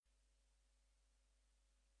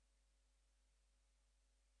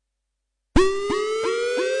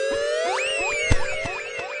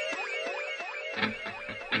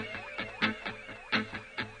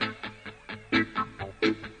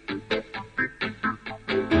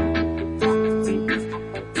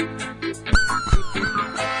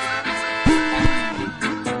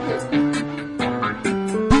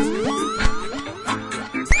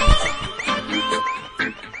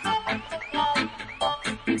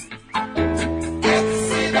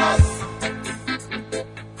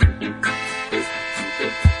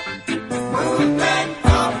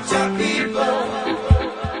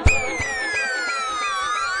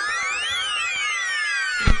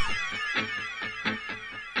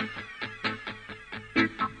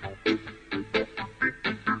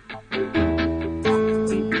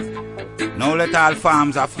let all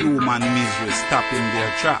forms of human misery stop in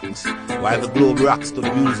their tracks, while the globe rocks to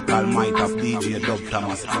the musical might of DJ Dub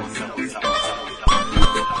Thomas.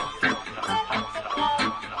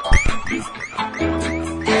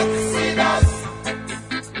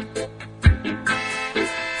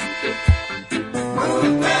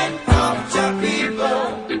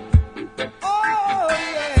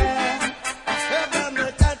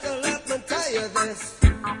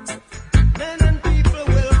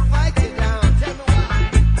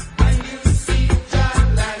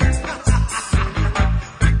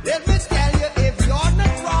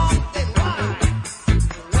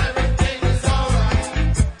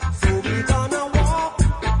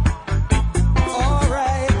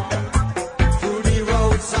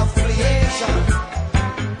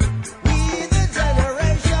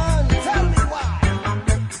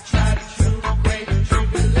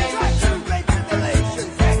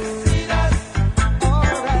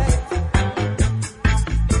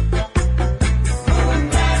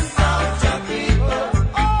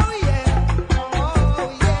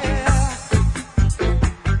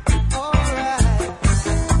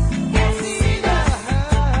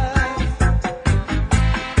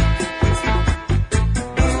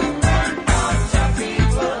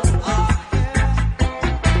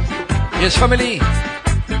 Yes, family.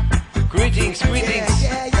 Greetings, greetings.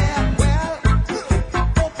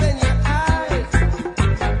 Open your eyes.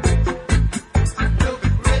 Look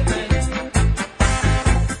within.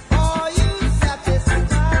 Are you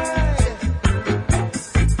satisfied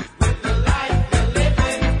with the life you're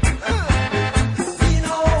living? We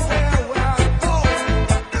know where we're going.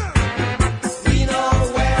 We know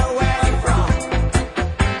where we're from.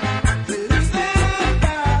 We live in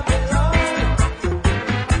Babylon.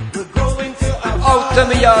 We're going to Out of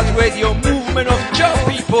the Yard Radio, movement of job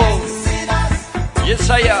people. Yes,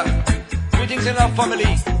 I am. Greetings in our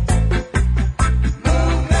family.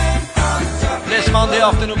 This Monday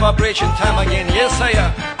afternoon vibration time again. Yes, I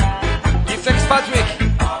am. Give thanks, Patrick.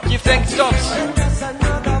 Give thanks, Tops.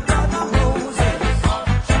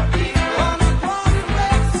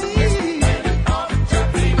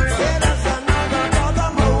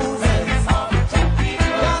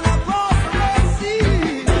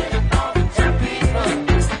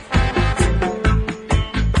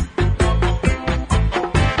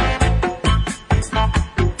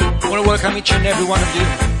 Welcome each and every one of you.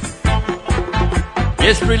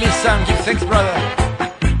 Yes, brilliant sound. Give thanks, brother.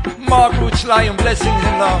 Mark Roots Lion, blessings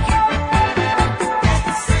and love.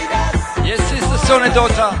 Yes, sister, son and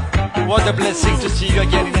daughter. What a blessing to see you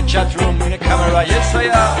again in the chat room, in the camera. Yes, I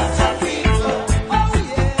am.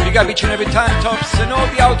 Big up each and every time, Tops, and all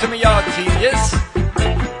the Out of the Yard team. Yes.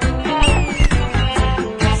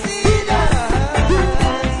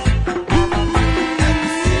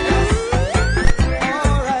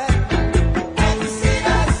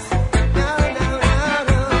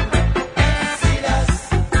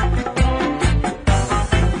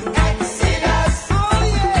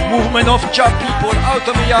 Movement of job people, Out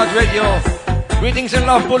of the Yard Radio. Greetings and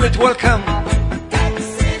love, Bullet, welcome.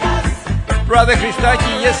 Brother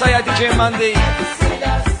Christaki, yes, I am DJ Monday.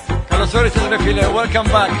 Carlos Flores is Refiller, welcome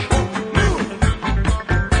back.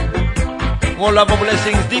 More love and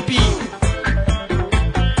blessings, DP.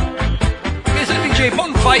 Mr. DJ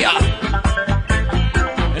Bonfire.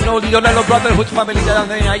 And all the Donello Brotherhood family down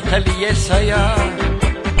there in Italy, yes, I am.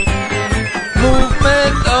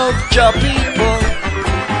 Movement of job people.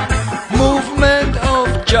 Movement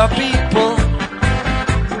of job people.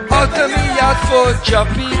 Out of the Yard for job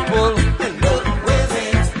people.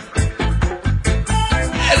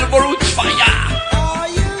 Elbow Roots Fire.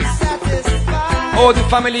 All the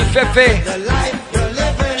family Fefe.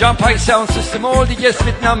 Jump High Sound System. All the guests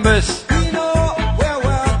with numbers.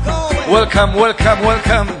 Welcome, welcome,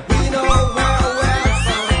 welcome.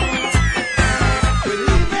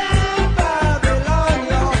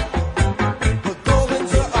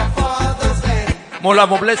 More love,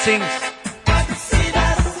 more blessings.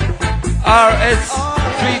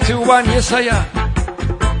 RS321, yes, I am.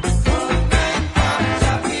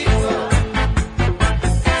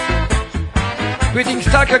 Greetings,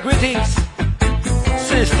 Taka, greetings.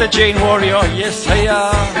 Sister Jane Warrior, yes, I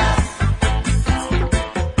am.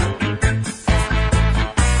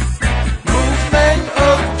 Movement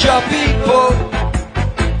of job people.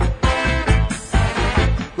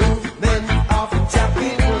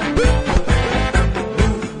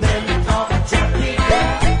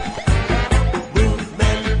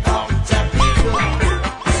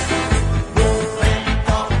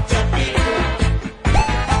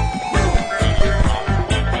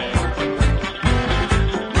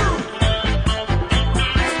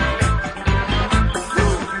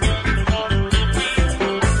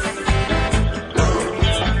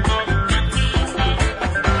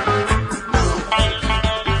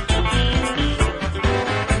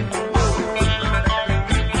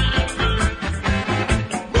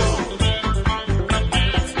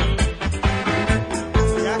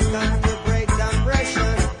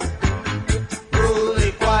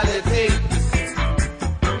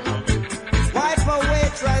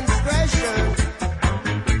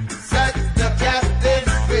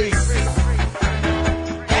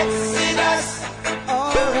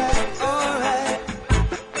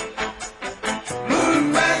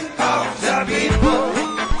 people.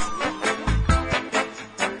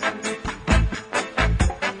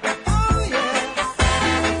 Oh yeah,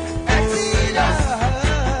 Exodus.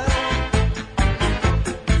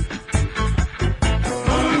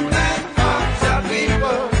 Movement of the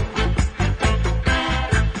people.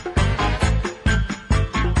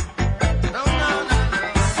 No, no, no, no.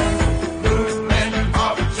 Movement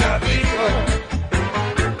of the people.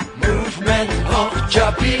 Movement of the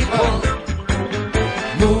people.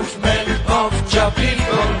 Movement of the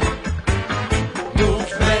people.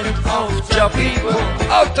 Movement of the people.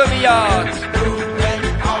 Out of the yard. Movement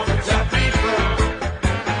of the people.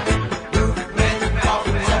 Movement of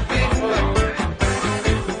the people.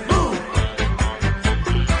 Move.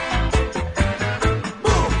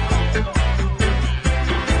 Move.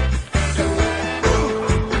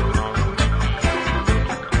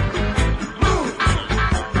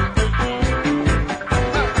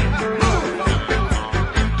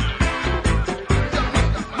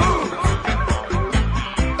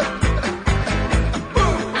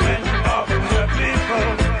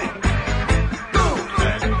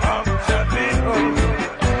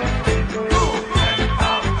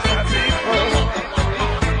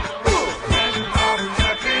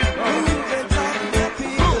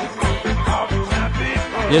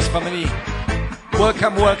 Yes, family.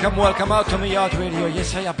 Welcome, welcome, welcome out to my Yard Radio.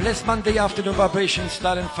 Yes, I have blessed Monday afternoon vibration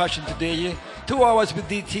style and fashion today. Yeah? 2 hours with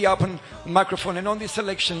DT up on microphone and on the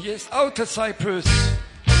selection. Yes, out of Cyprus.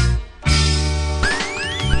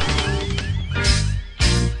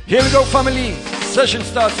 Here we go, family. Session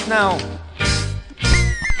starts now.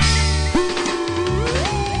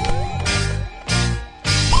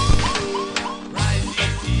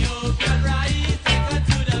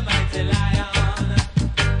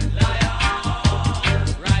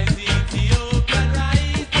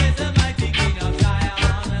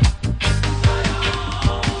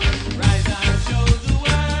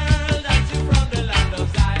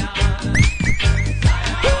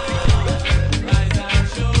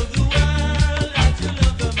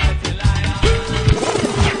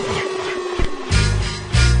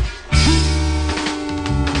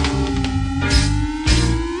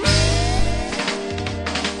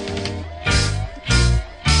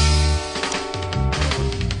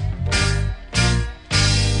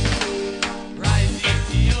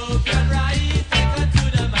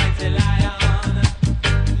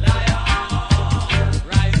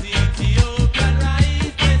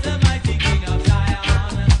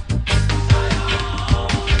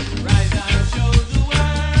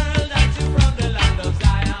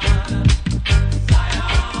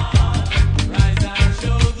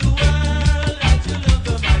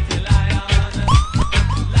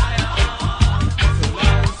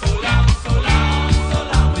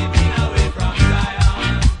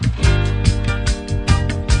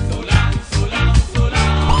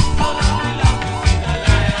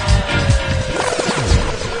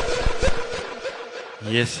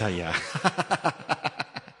 Yes, I am.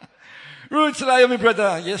 Roots Lion, my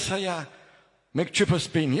brother. Yes, I am. Make triple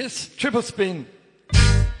spin. Yes, triple spin.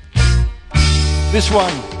 This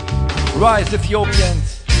one. Rise,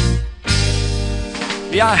 Ethiopians.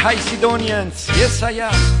 We are High Sidonians. Yes, I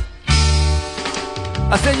am.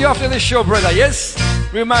 I send you after the show, brother. Yes?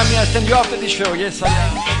 Remind me, I send you after the show. Yes, I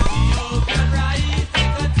am.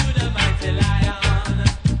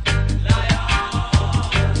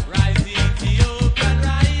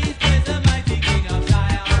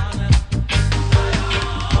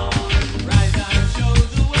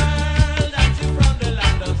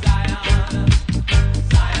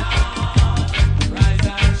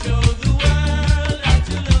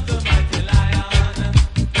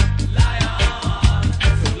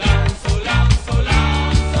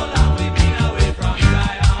 So long we've been away from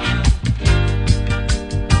Zion.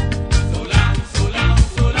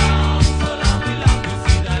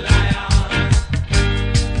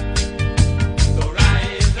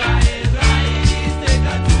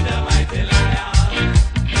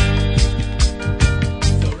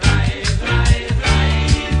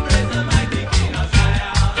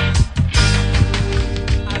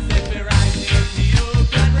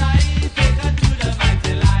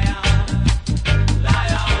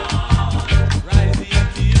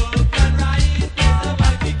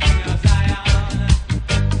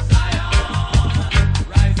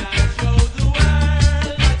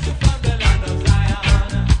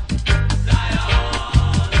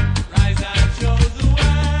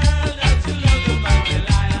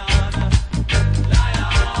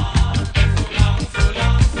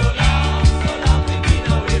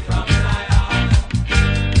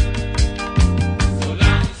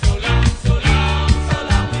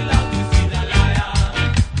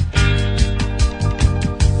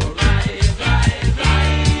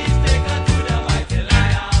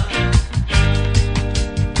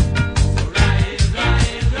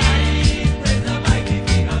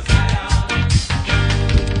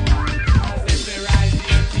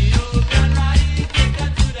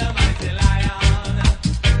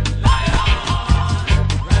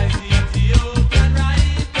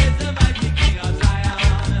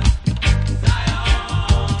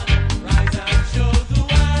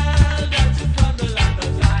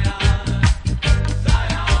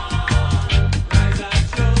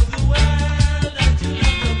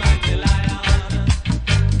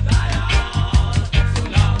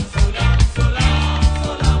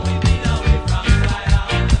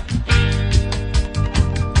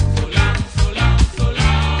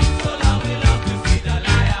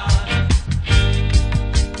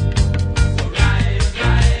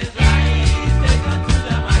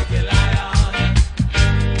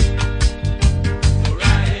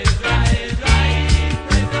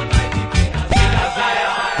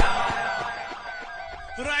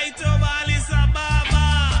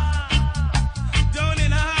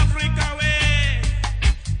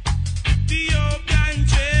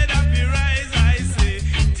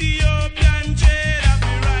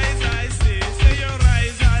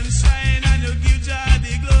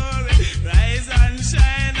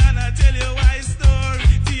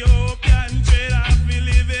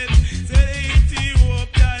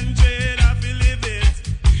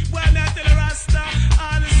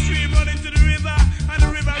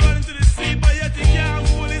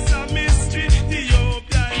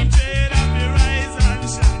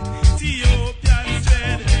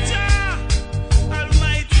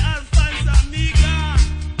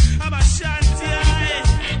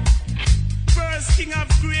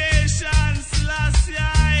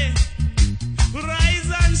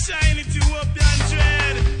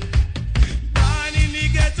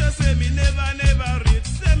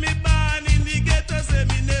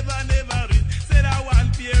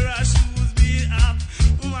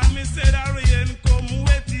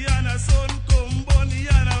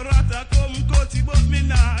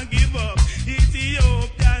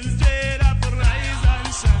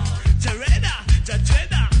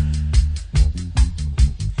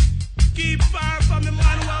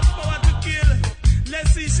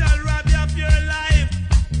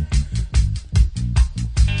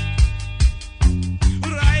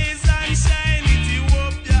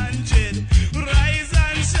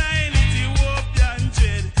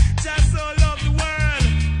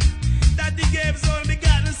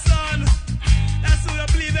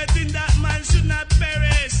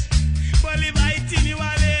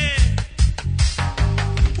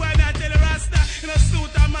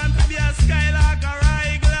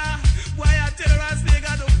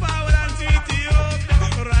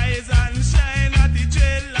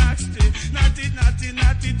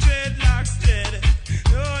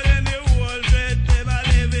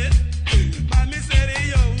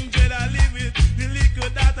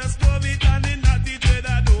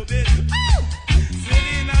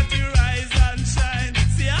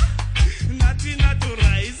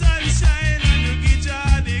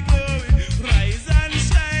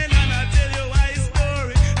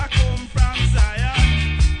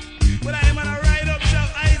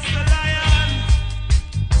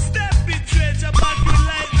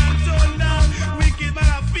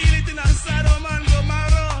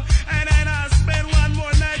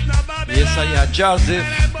 Joseph.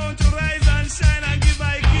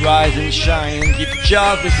 Rise and shine, give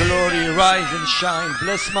Jah the glory, rise and shine.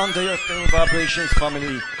 Bless Monday afternoon vibrations,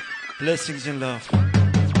 family. Blessings and love.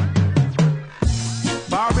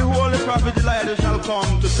 Behold, the prophet Elijah shall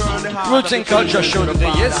come to turn the heart Roots of and the Culture children show to the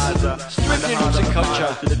today, yes? fathers, Strictly and the Roots and heart of the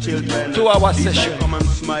Culture. fathers to the children. 2 hour These session. I come and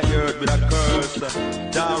smite the earth with a curse.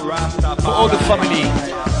 Thou Rastafari. For all the family.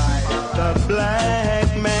 The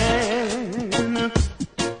black man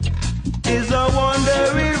is a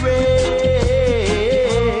wandering race.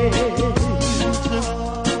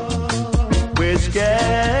 We're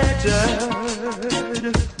scattered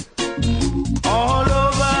all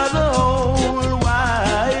over the whole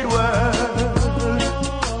wide world,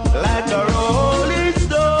 like a rolling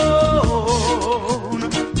stone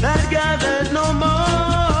that gathers no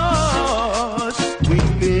moss. We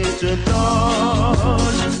pitch a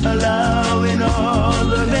dawn, allowing all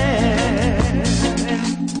the men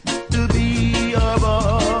to be a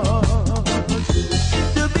boss,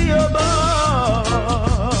 to be a boss.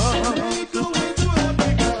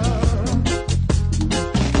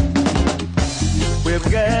 We've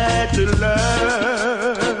got to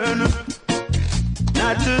learn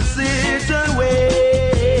not to sit and wait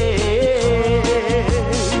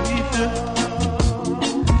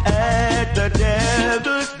at the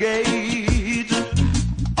devil's gate,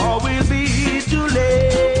 or we'll be too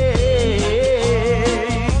late.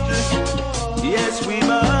 Yes, we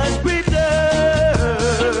must return,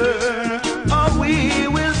 or we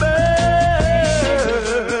will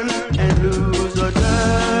burn and lose our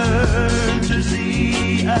turn to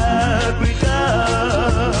see Africa,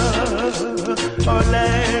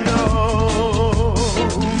 Orlando,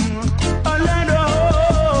 Orlando.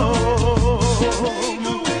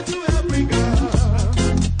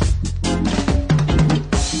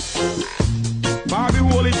 Barbie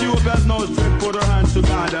Wall Ethiopia's now straight put her hands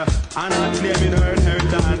together and are claiming her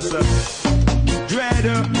inheritance. Dread,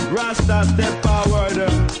 Rasta step forward,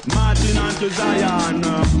 marching onto Zion,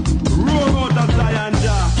 roll out of Zion,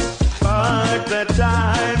 Jah. But the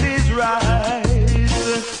time is right,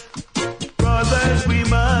 brothers, we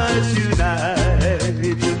must unite.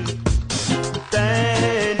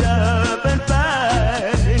 Stand up and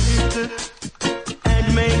fight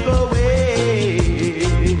and make a way,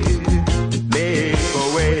 make a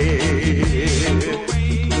way,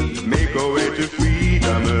 make a way to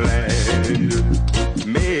freedom land,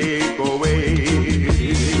 make a way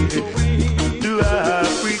to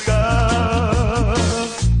Africa,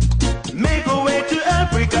 make a way to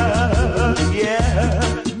Africa, yeah,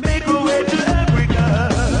 make a way to Africa,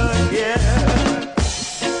 yeah.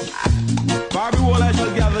 Barbie Wall, I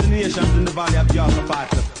shall gather the nations in the valley of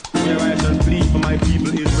Josaphat, where I shall plead for my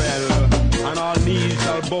people Israel, and all knees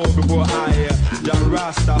shall bow before I, Jah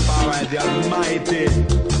Rastafari, the Almighty.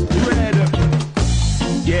 Dread,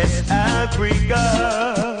 yes, Africa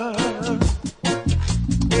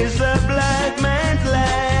is a black man's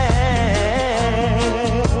land.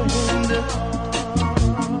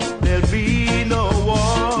 There'll be no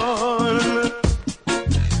one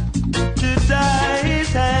to tie his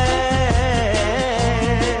hands,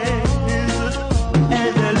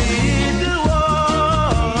 and the little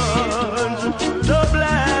ones, so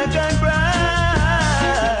black and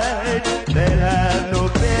bright, they'll have no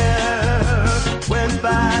fear when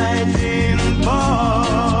fighting for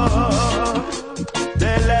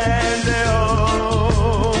the land their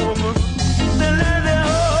home, the land their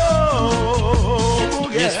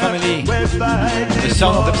home. Yes, family. When fighting The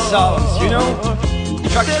sound of the psalms, you know? The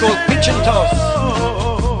track's called Pitch and Toss.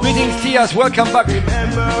 Greetings, Tias, welcome back.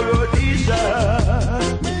 Remember Rhodesia,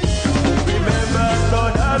 remember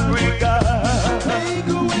South Africa,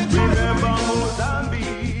 remember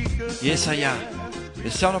Mozambique. Yes, I am. The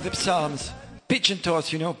sound of the psalms. Pitch and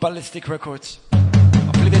Toss, you know, Ballistic Records.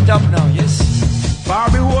 I'll play it up now, yes? For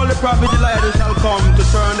behold, the prophet Elijah shall come to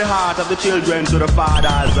turn the heart of the children to the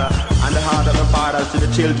fathers, and the heart of the fathers to the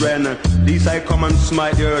children. These I come and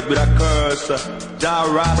smite the earth with a curse. Jah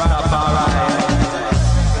Rastafari.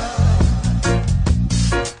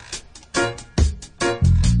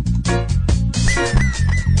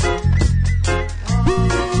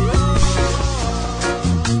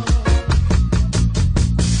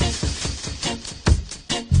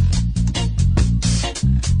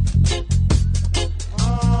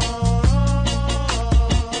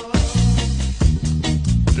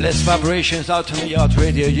 Blessed vibrations out on the Yacht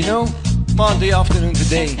Radio, you know? Monday afternoon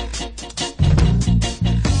today.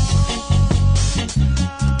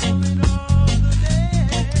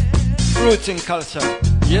 Roots and culture.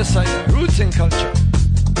 Yes, I am. Roots and culture.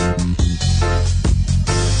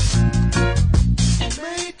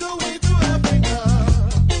 Make a way to Africa.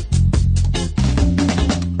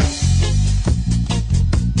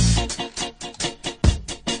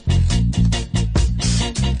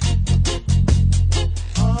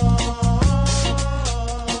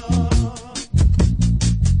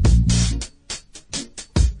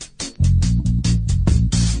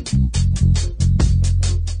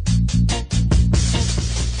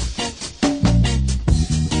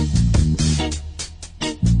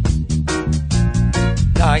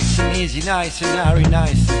 easy, nice and airy,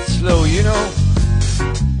 nice and slow, you know.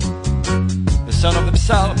 The son of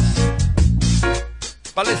themselves.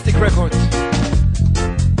 Ballistic Records.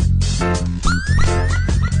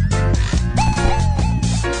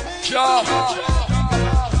 Job.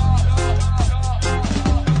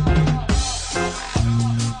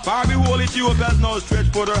 For the whole Ethiopians now stretch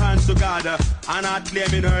forth their hands to God and not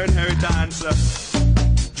claiming her inheritance.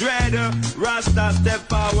 Dread, Rasta step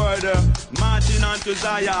forward, marching on to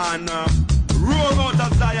Zion. Roll out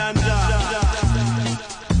of Zion.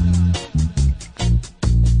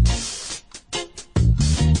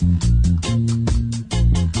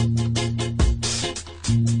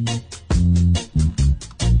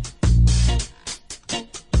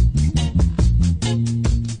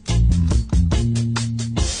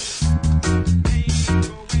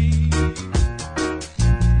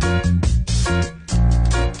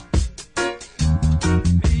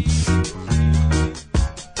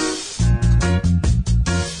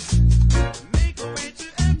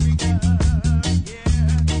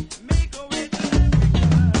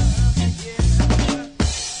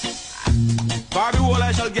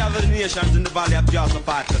 In the valley of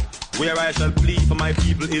Josaphat, where I shall plead for my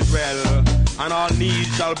people Israel, and all knees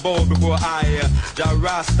shall bow before I, Jah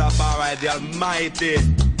Rastafari, the Almighty.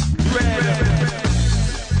 Dread.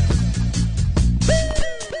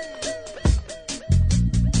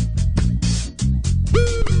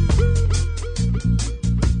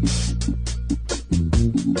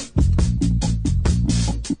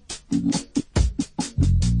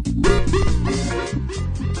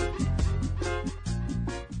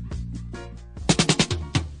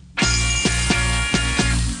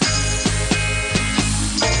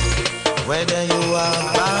 Whether you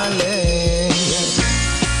are balling,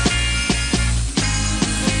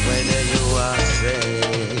 whether you are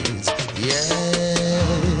raised,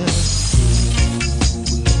 yes.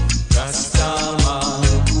 Rastaman,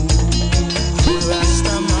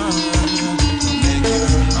 Rastaman, make your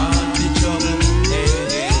heart be troubled and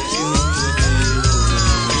get you to the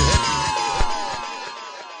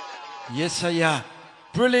Yes, I am.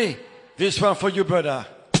 Brully, this one for you, brother.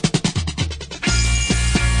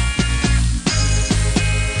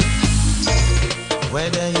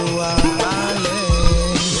 Whether you are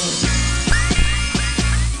balling,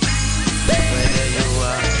 whether you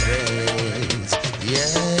are raised,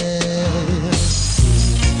 yes.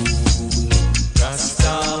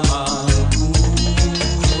 Rastaman,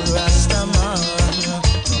 Rastaman,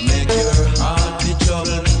 make your heart be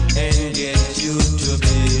troubled and get you to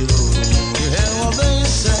be ruled. You hear what they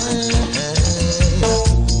say?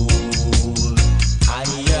 I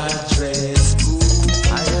address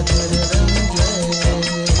I address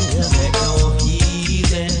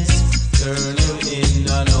turn you in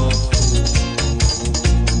and out.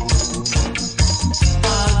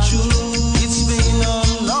 It's been a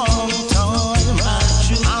long time.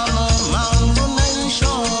 I'm a mountain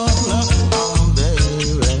nation. I'm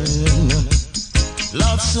bearing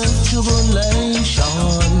lots of tribulation.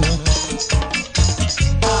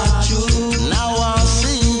 Now I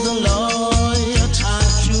see the light.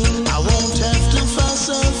 I won't have to fuss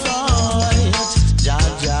and fight. Jah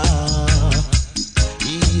Jah,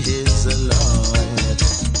 He is the Lord,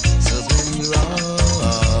 so be right.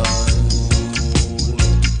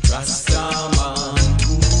 Rastaman,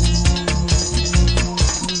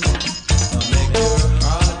 make your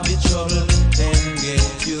heart be troubled and get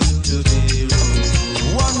you to the root.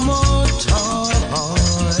 One more time,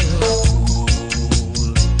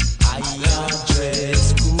 I address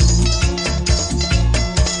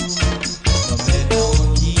make no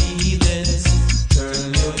heathens turn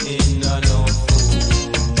you in and out.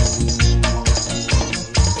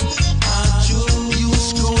 You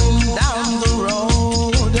screwing down the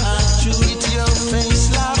road, with your face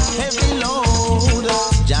like heavy load.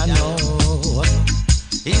 Jah know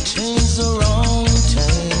it changed the wrong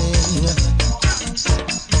thing.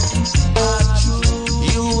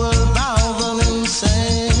 You will bow the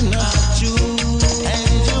insane,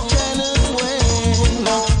 and you cannot win.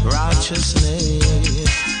 Righteousness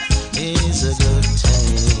is a good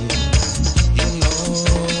thing, you know.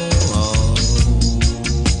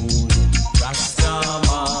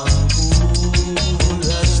 Rastaman,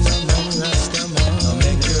 Rastaman,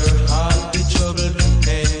 make your heart be troubled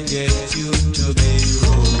and get you to be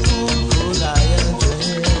ruled. I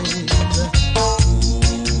address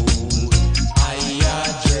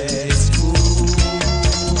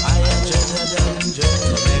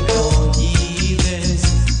make no heathens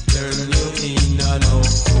turn you in and out.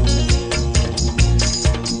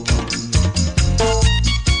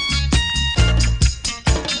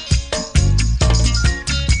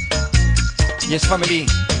 Yes, family.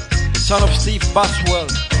 son of Steve Boswell.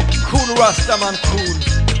 Cool Rastaman, cool.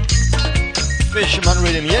 Fisherman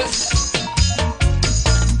rhythm, yes?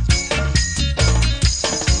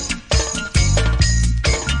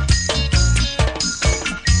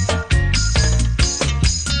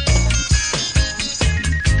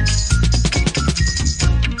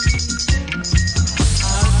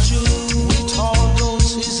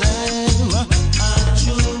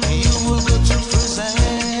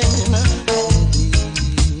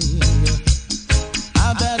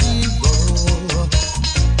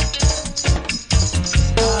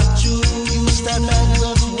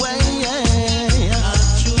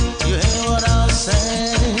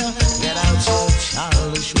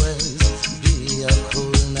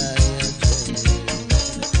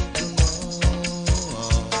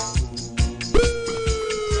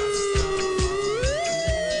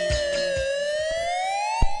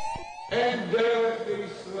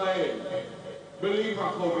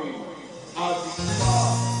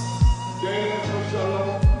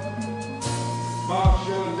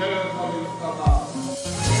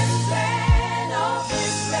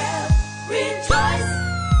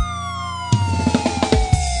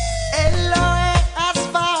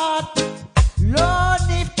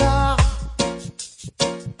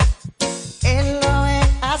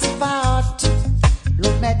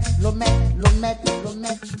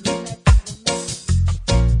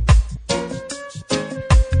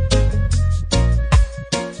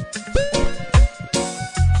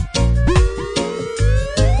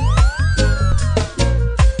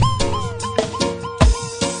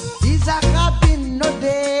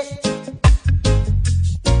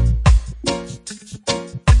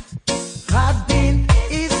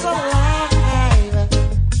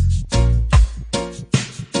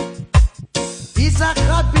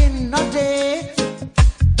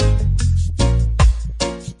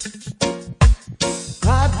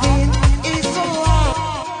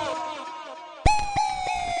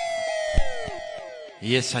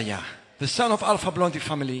 Yesaya, the son of Alpha Blondy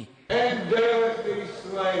family. And there is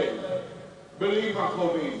slain, believe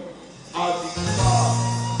Jacobi,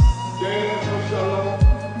 Azikah, there for Shalom,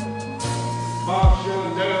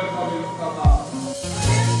 Marshall, there for Milkaba.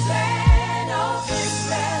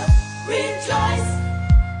 Rejoice.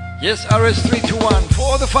 Yes, RS321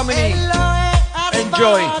 for the family.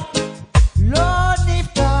 Enjoy.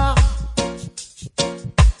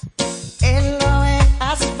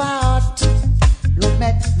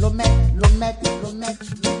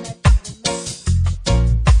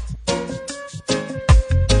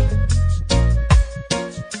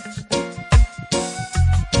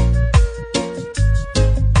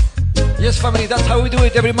 Yes, family, that's how we do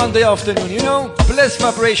it every Monday afternoon, you know? Blessed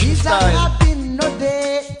vibration style.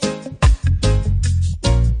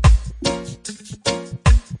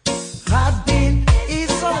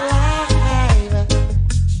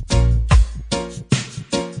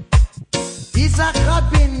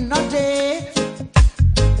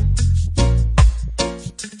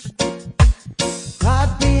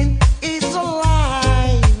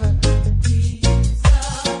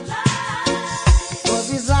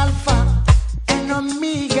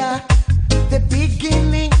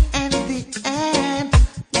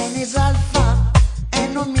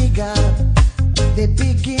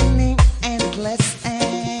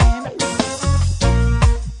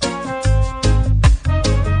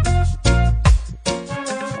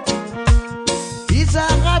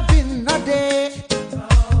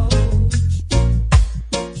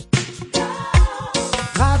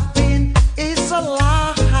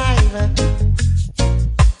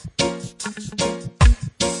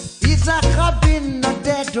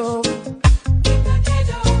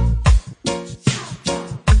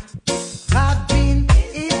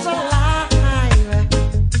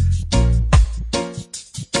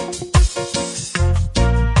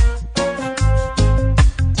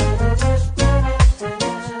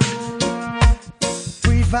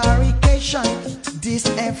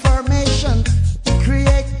 Disinformation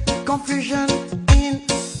create confusion in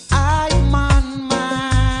human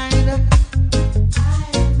mind.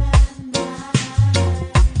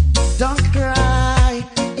 Don't cry,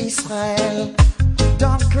 Israel.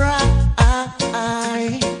 Don't cry.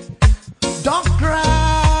 Don't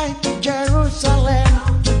cry, Jerusalem.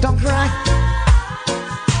 Don't cry.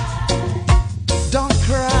 Don't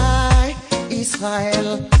cry,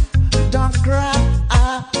 Israel. Don't cry.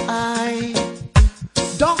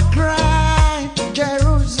 Don't cry,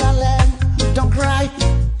 Jerusalem. Don't cry.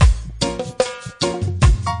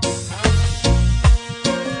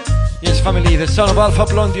 Yes, family, the son of Alpha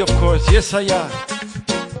Blondy, of course. Yes, I am.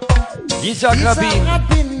 Yitzhak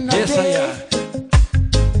Rabin. Yes, I am.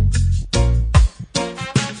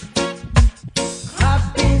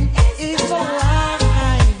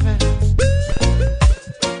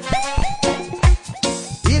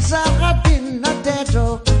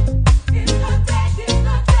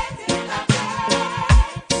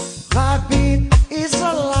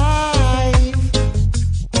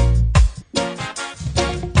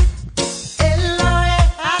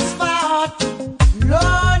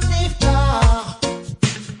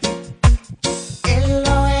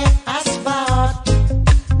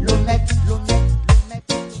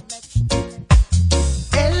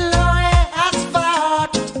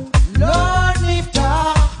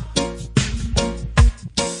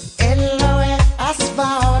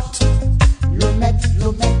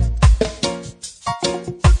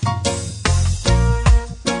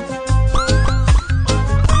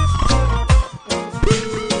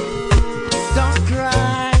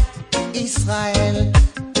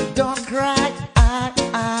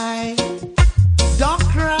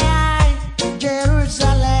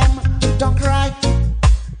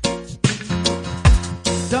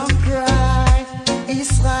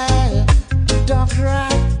 Israel, don't cry.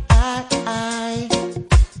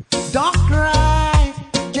 Don't cry,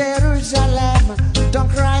 Jerusalem, don't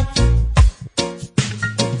cry.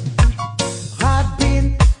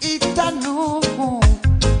 Rabin Itanu.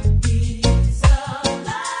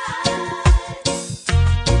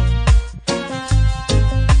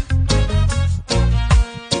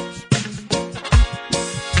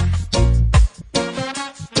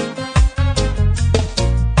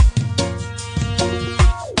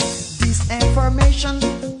 Disinformation,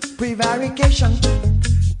 prevarication,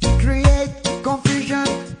 create confusion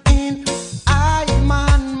in I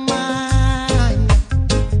man mind.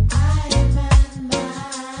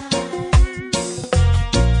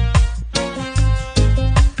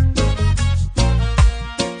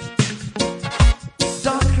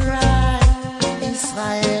 Don't cry,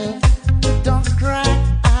 Israel. Don't cry.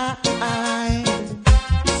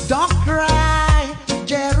 Don't cry,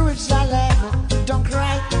 Jerusalem. Don't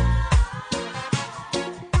cry.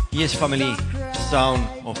 Yes, family. Sound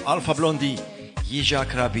of Alpha Blondie,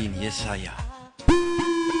 Yitzhak Rabin, Yesaya.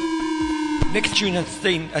 Next tune I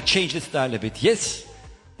change the style a bit. Yes,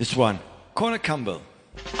 this one, Connor Campbell.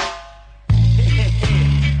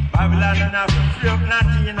 Babylon and have to free up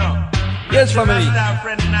nothing, you know. Yes, family.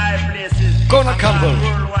 Connor Campbell.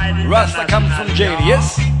 Rasta come from jail.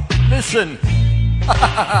 Yes, listen.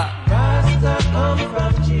 Rasta come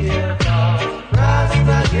from jail.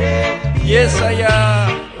 Rasta get beer. Yesaya.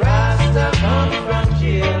 Rasta come from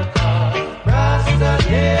jail. Rasta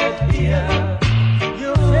get beer.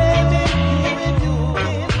 You frame it, do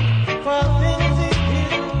it for things he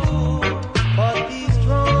can do. But he's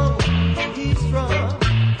strong,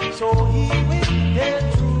 so he will get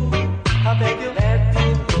through. I beg you, let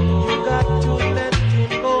him go. You got to let him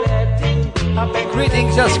go. Let him go. I beg you,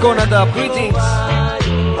 Greetings, Ascona Dub. Greetings.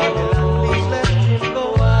 Babylon, please let him go.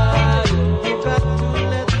 You got to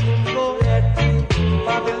let him go.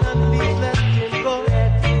 Babylon, please let him go.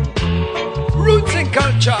 Roots and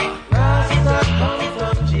culture. Rasta come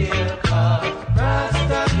from jail.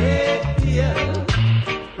 Rasta get beer.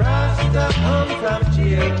 Rasta come from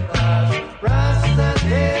jail. Rasta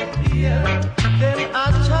get beer. Them a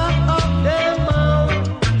chop up them mouth.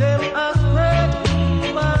 Them a spread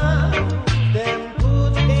rumor. Them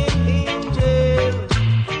put him in jail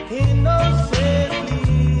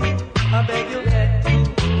innocently. I beg you, let him.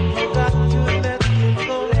 You got to let him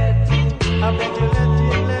go. I beg you, let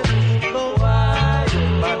him go.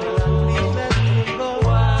 Babylon, please let him go. I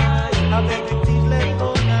beg you, please let go.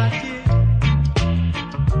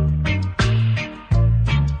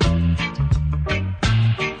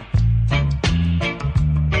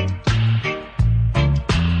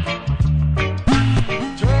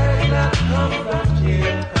 Dreadlock come from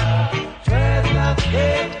jail. Dreadlock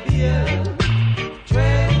get beer.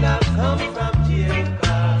 Dreadlock come from jail.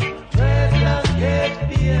 Dreadlock get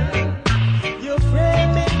beer. You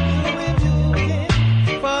frame it, you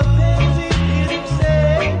for things he didn't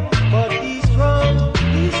say. But he's strong,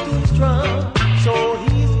 he's too strong, so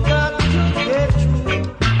he's got to get through.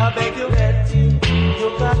 I beg you, let him, you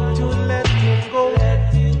got to let him go.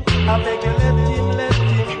 I beg you, let him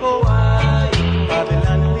go.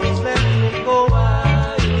 Babylon, please let him go. You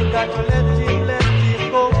got to let him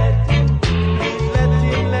go. Please let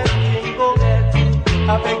him go. I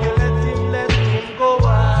beg you, let him go. I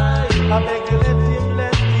beg you, let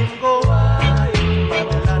him go.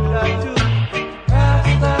 Babylon got to.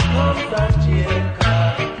 Rasta come from jail.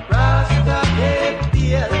 Rasta get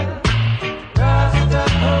beer. Rasta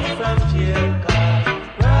come from jail.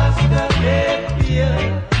 Rasta get beer.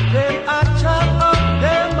 Them a chop up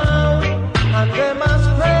them mouth and them a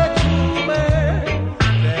spread rumor.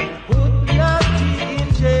 Them put Natty in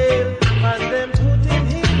jail and them put him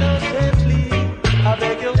innocently. I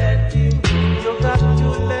beg you, let him. You got to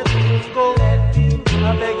let him go. I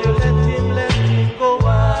beg you, let him go.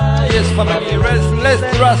 Yes, family. Let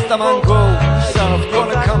Rasta man go. Son of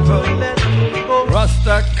Connor Campbell.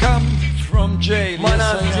 Rasta come from jail. Man,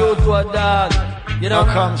 I'm Yes, due to a dog. You know,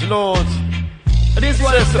 now comes Lord. this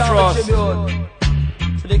one Says is the down Frost.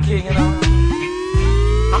 tribute to the king, you know.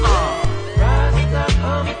 Rasta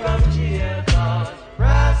come from jail.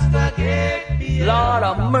 Rasta get beer. Lord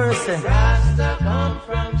of mercy. Rasta come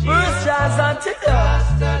from jail. First chance unto you.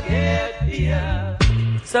 Rasta get beer.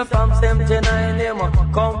 Say from 79 him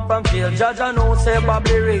come from jail. Judge I know say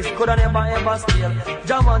Bobby Riggs coulda never ever steal.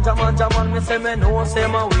 Jaman, me say me know say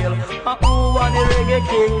my will. Who want the reggae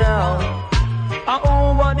king now?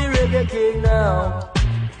 Who want the reggae king now?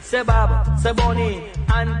 Say Bob, say Bonnie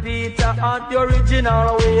and Peter are the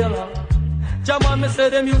original wheel. Jaman, me say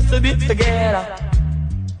them used to be together.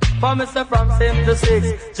 For me say from 7 to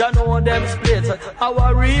 6, Jah know them splits. How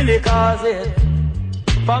I really cause it.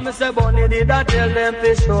 For me say Bunny did I tell them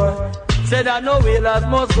for sure. Say that no wheelers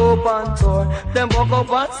must go on tour. Them walk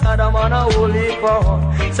up and Saddam and a holy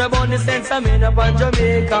for. Say Bunny send some in up on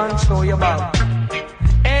Jamaican show you back.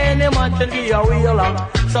 Any man can be a wheeler.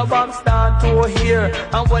 So Bob start to hear.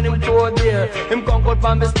 And when him to there, him come out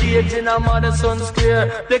from the stage in a Madison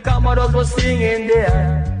Square. The Commodores was singing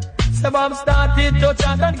there. So Bob started to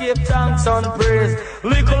chant and give thanks and praise.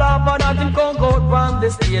 Little after that him come out from the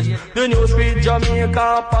stage. The news read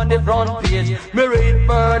Jamaica on the front page. Me read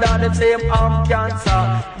further the same arm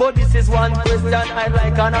cancer. But this is one question I'd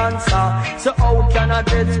like an answer. So how can a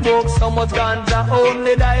dead smoke so much ganja?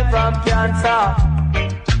 Only die from cancer.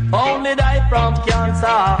 Only die from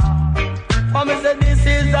cancer. For me say this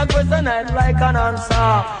is a question I'd like an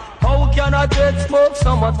answer. How can a dead smoke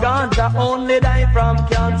so much ganja? Only die from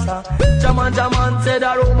cancer. Jaman said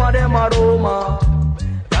aroma dem aroma.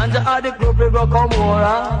 Ganja are the group we go come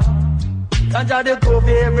over. Ganja the group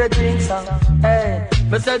everything sir. Hey,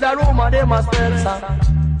 me said aroma dem a spread sir.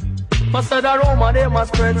 Me said aroma dem a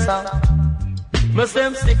spread sir. Me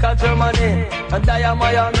same stick at Germany and die a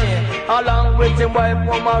Miami. Along with him wife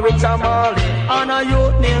woman Richard Marley. And a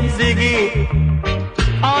youth named Ziggy.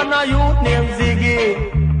 And a youth named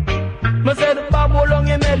Ziggy. Me said Bob long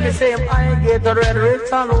he made me same. I get the red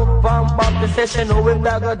rich and look bomb bomb. The session know him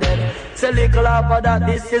dagger dead. Say little after that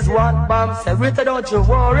this is what bomb said. Rita don't you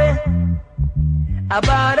worry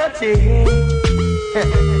about a thing.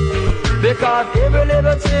 Because every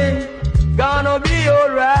little thing gonna be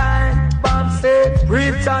alright. Bob said,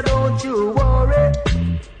 Rita, don't you worry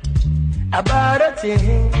about a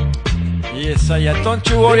thing. Yes, don't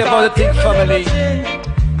you worry about a thing, family.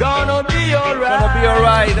 Gonna be alright. Gonna be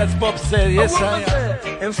alright, that's Bob said. Yes,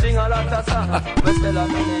 Him sing a lot of songs.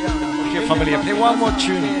 Okay, family, play one more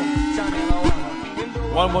tune.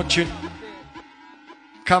 One more tune.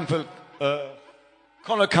 Campbell,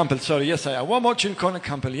 Conor Campbell, sorry, yes, one more tune, Conor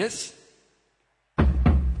Campbell, yes?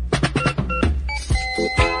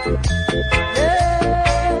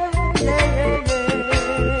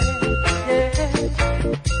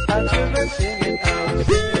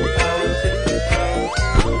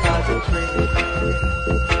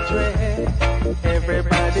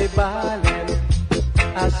 Everybody ballin',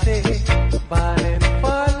 I say, ballin'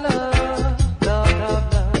 for love, love,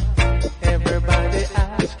 love, love. Everybody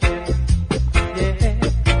asking, yeah,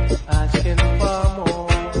 asking for more.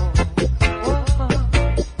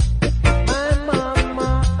 My mama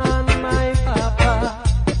and my papa,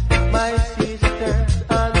 my sisters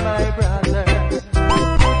and my brother,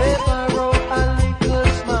 they borrow a little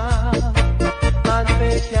smile, and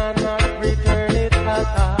they cannot return it at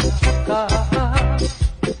all.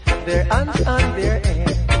 Their hands on their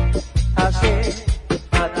head, I say,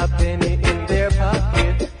 not a penny in their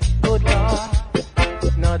pocket. Good God,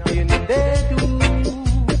 nothing they do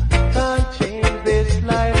can't change this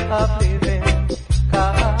life of living.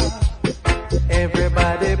 'Cause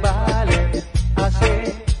everybody ballin', I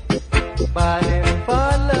say, ballin'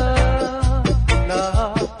 for love,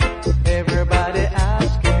 love. Everybody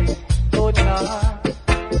asking, good Lord,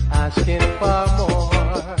 asking for more.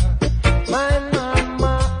 My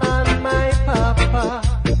mama and my papa,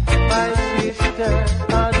 my sisters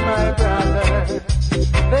and my brother,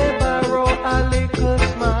 they borrow a little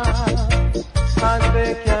smile, and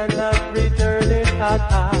they cannot return it at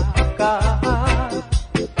all. 'Cause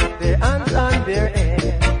their hands on their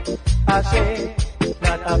head, I say,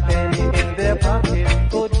 not a penny in their pocket.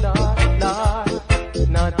 Good Lord, Lord,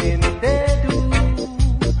 nothing they do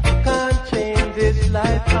can't change this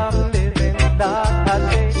life of living. Lord, I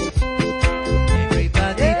say,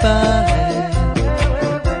 everybody ballin',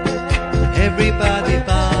 everybody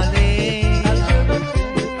ballin',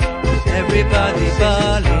 everybody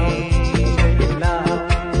ballin'.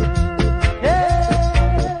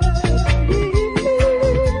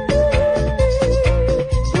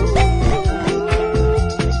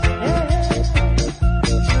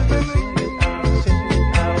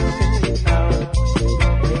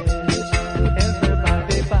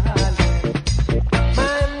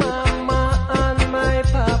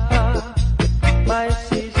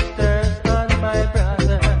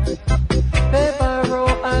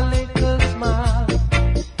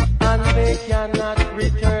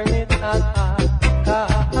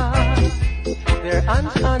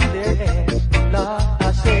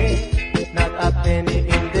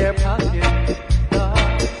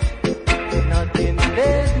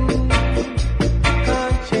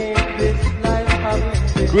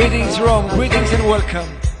 Greetings, Rome. Greetings and welcome.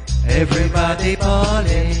 Everybody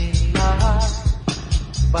ballin',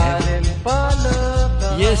 ballin' for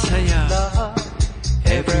love. Yes, I am.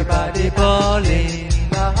 Everybody balling,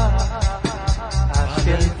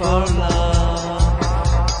 asking for love.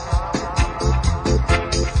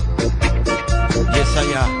 Yes, I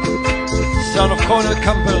am. Son of Cornel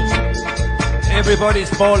Campbell.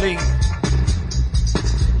 Everybody's bawling.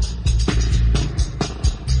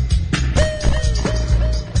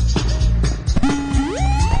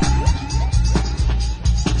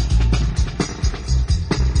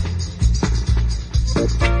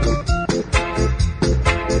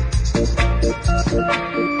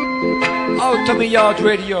 Out of my yard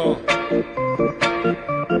radio.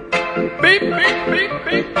 Beep, beep, beep,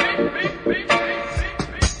 beep, beep, beep, beep.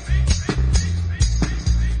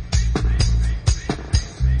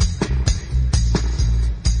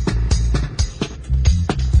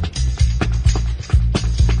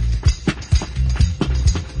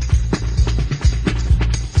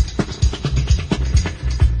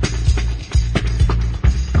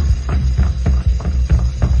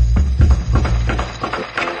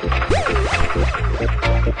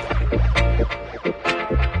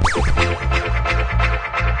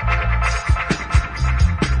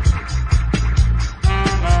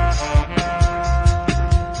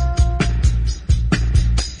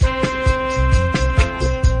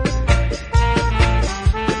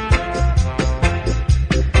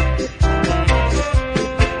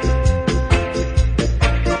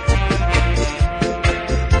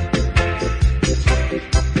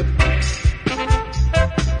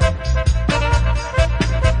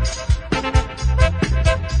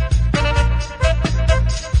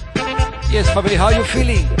 Yes, family, how are you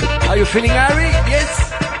feeling? Are you feeling Harry?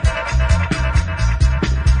 Yes?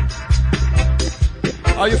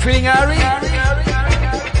 Are you feeling Harry?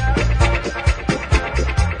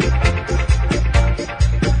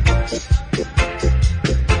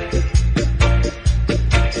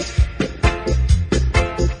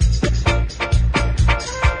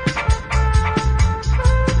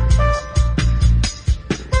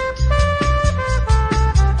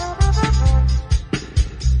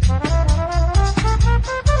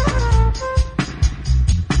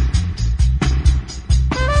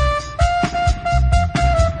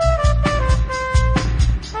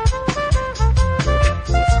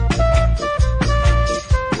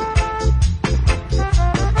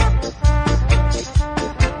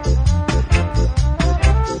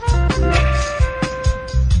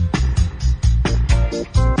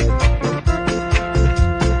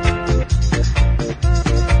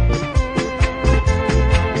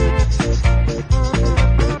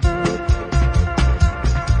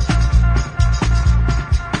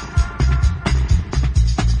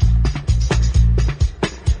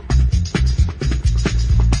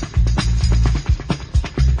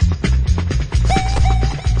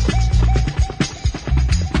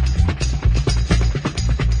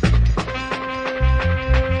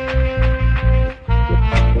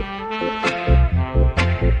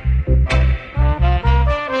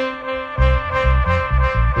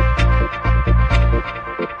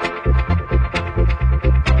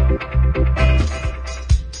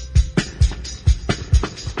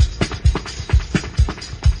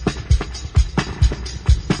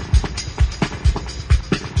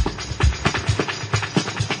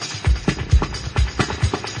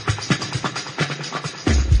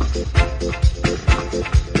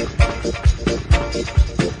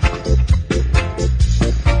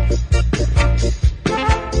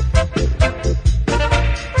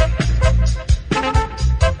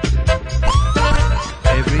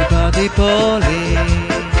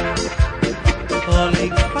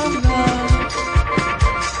 Falling from love.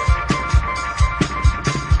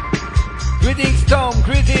 Greetings, Tom,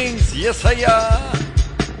 greetings. Yes, I am.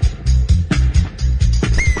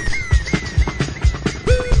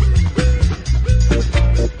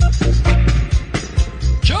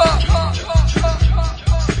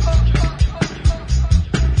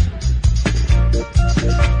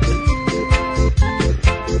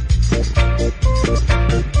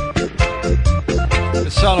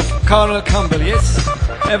 Son of Colonel Campbell, yes?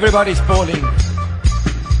 Everybody's bowling.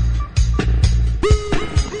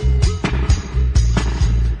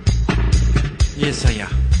 Yes, I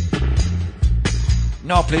am.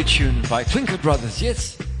 Now play tune by Twinkle Brothers,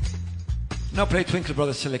 yes? Now play Twinkle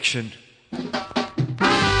Brothers selection.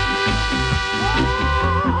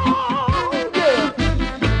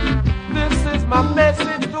 This is my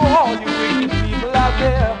message to all you wicked people out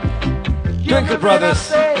there. Twinkle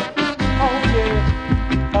Brothers. Oh yeah.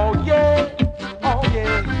 Oh yeah, oh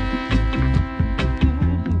yeah.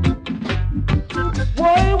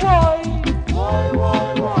 Why, why, why, why,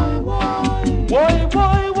 why, why, why,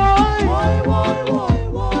 why, why, why, why, why,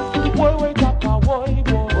 why, why, why,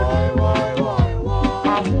 why,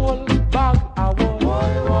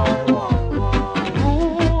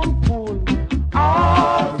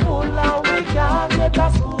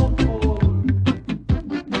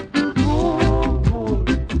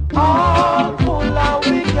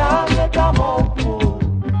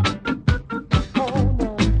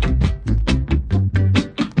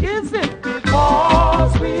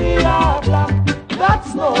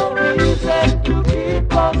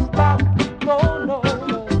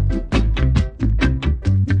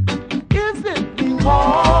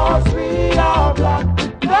 because we are black,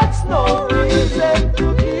 that's no reason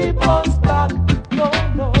to keep us back. No,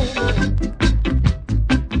 no, no.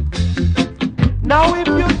 Now if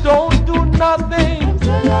you don't do nothing,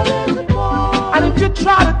 and if you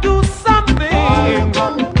try to do something,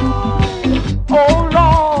 oh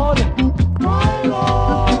Lord,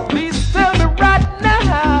 please tell me right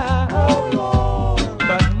now,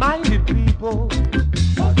 but minded people,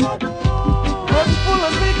 grudgeful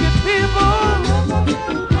and wicked people,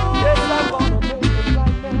 yes, I'm gonna make it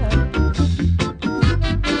right now.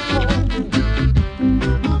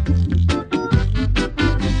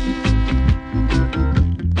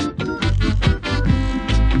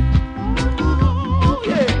 Oh,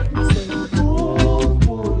 yeah. I say, fool,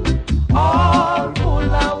 fool, all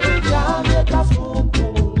fool, and we can't get a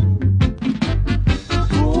spoonful.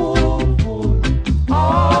 Fool, fool,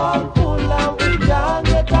 all fool, and we can't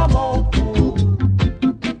get a mouthful.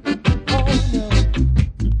 Oh, no.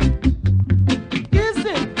 Is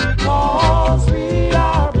it because we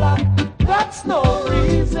are black? That's no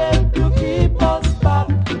reason to keep us back.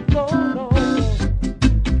 No, no, no.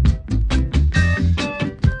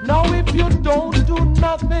 Now if you don't do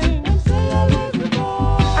nothing,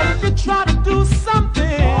 and if you try to do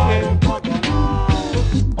something,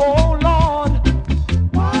 oh Lord,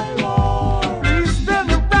 please tell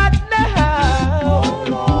me right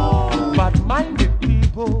now, but minded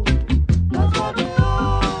people,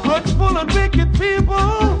 grudgeful and wicked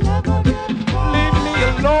people, leave me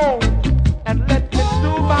alone and let me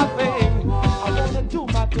do my thing. I wanna do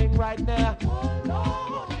my thing right now.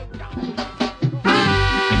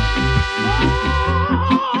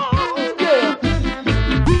 Yeah.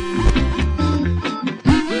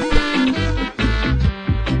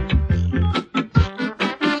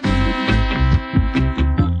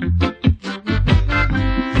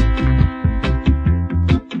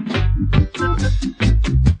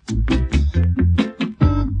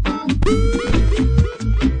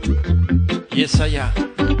 Yes, I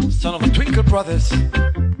am. Son of Twinkle Brothers.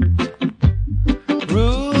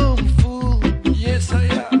 Room full. Yes, I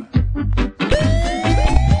am.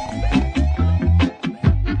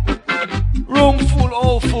 Room full,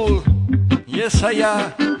 all full. Yes, I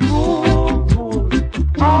am. Room full,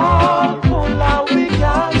 all full, and we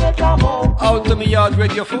can't get a mouthful. Out to me yard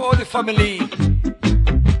radio for all the family.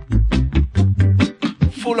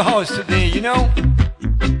 Full house today, you know?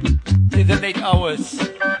 In the late hours.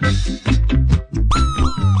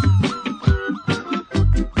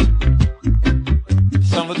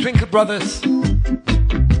 Some of the Twinkle Brothers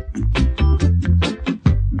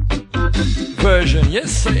version,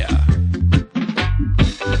 yes, I am.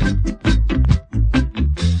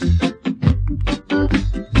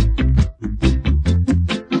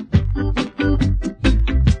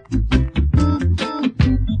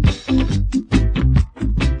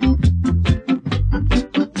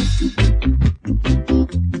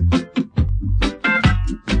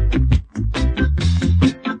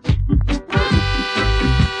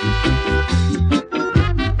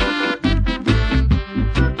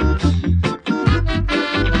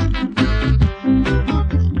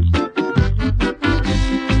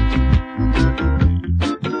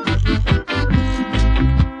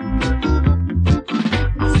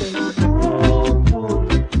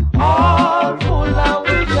 All full, and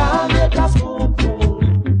we can't get a spoonful.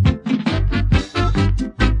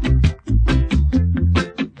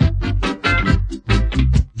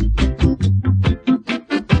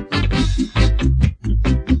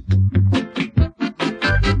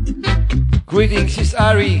 Greetings, it's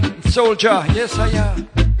Ari, Soldier, yes, I am.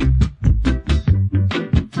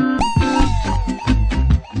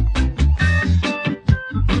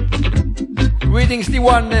 Greetings, the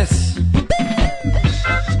oneness.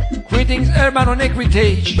 Greetings, Hermano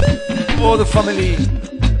Negritage. All the family.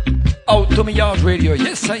 Out to me yard radio.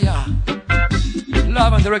 Yes, I am.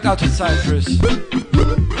 Live and direct out of Cyprus.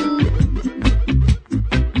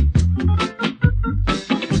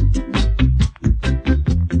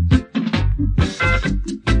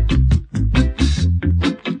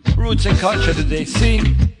 Roots and culture today.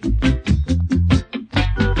 Sing.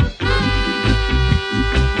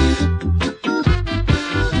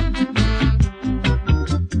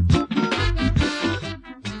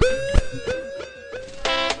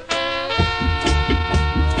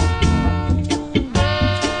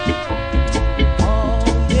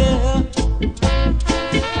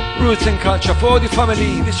 Roots and culture for the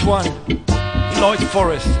family. This one, Lloyd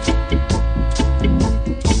Forest.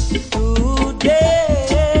 Today,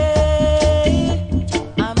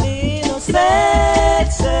 I'm in a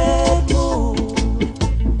sad, sad mood.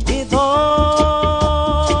 With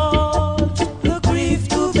all the grief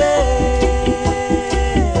to bear,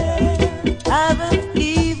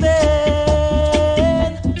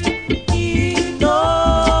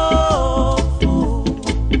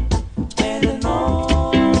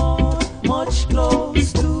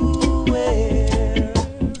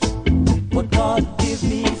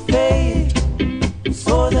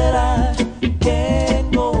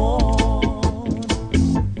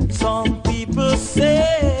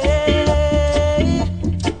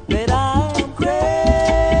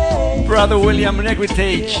 Brother William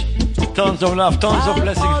Negritage. Tons of love, tons of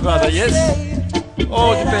blessings, brother. Yes?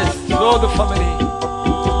 All the best to all the family.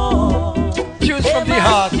 Tunes from the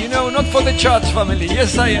heart, you know, not for the charts family.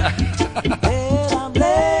 Yes, I am.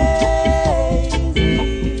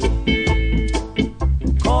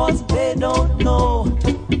 Cause they don't know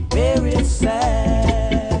where it's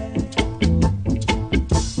at.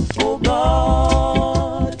 Oh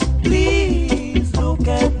God, please look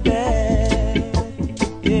at that.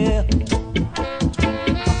 Yeah.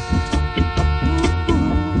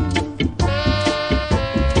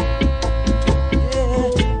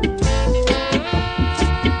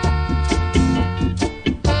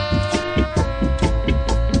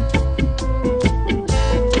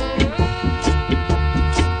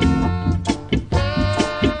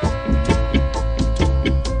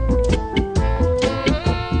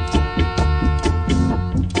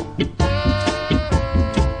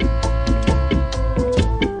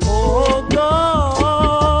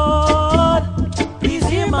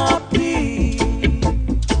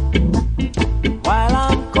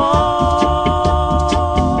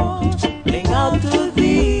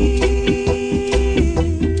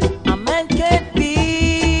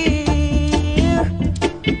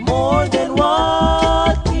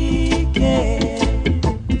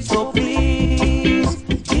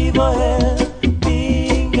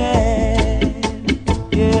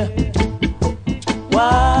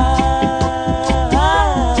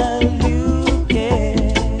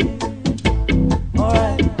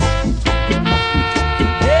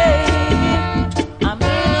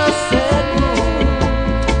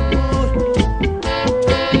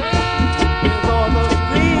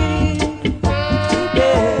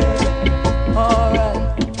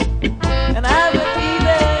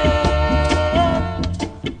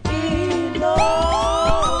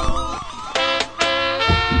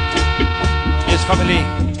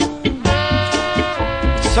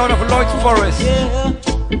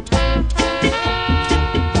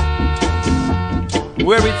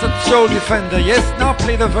 Soul Defender, yes, now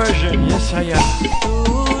play the version, yes I am.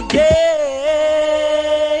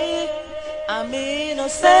 Today, I'm in a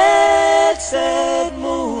sad, sad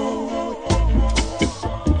mood.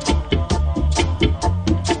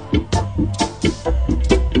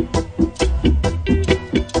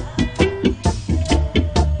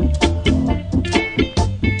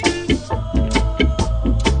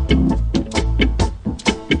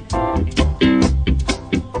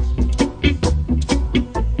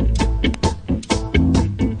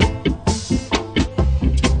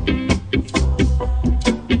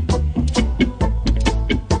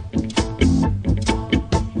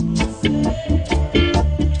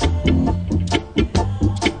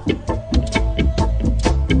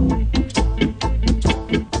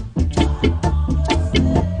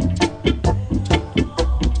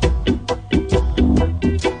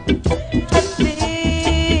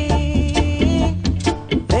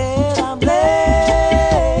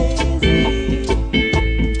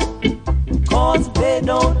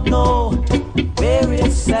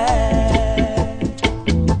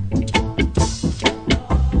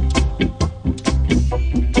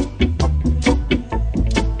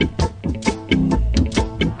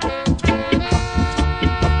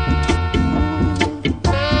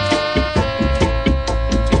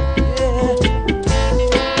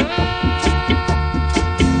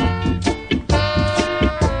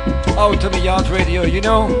 Radio, you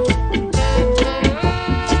know,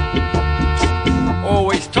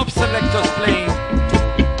 always top selectors playing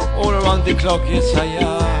all around the clock. Yes, I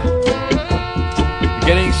am.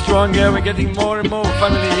 Getting stronger, we're getting more and more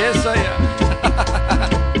family. Yes, I am.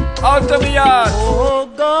 Out of the yard. Oh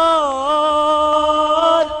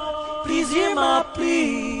God, please hear my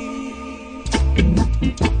plea.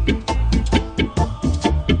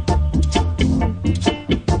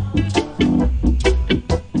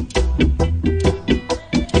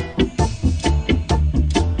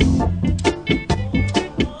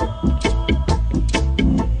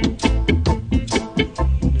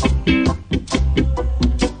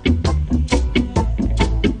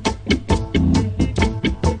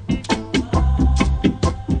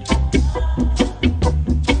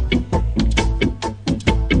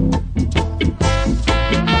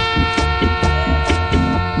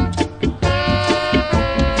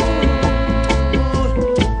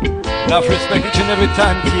 Enough respect each and every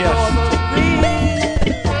time, Tias.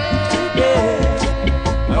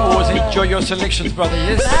 I always enjoy your selections, brother,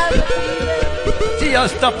 yes?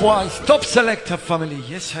 Tias, top wise, top selector family,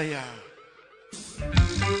 yes I am.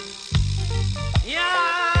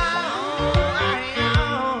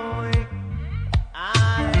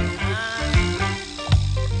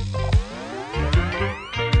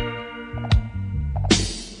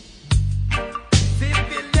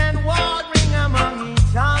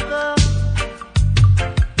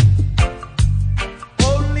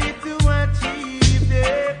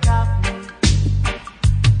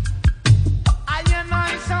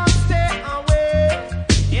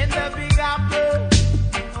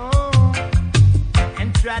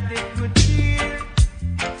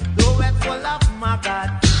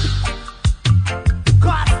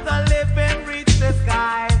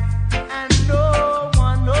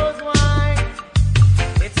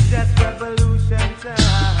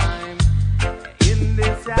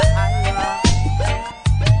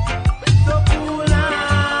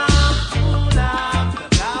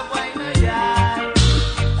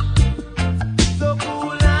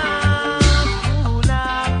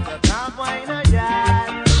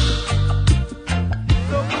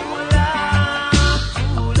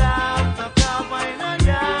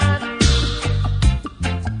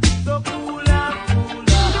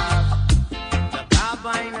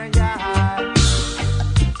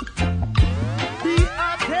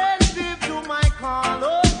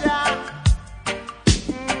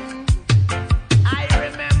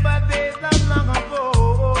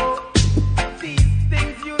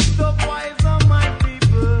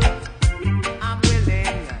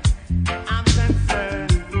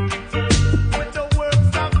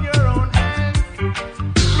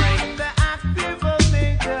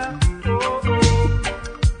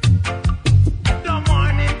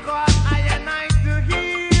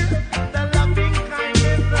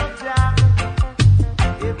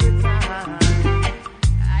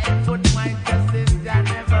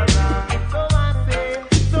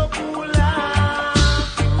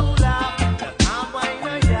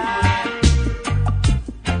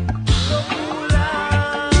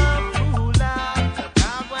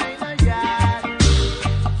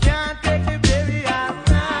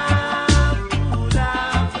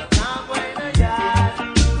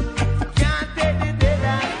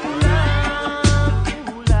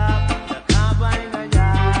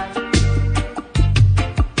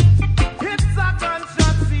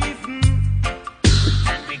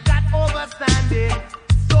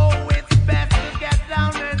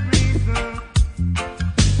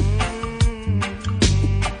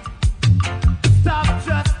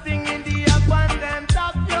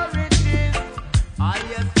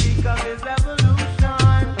 of his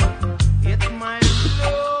evolution. It's mind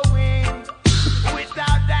blowing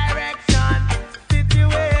without direction,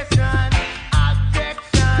 situation,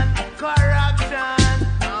 objection, corruption.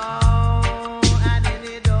 Oh, and in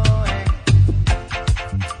it doing.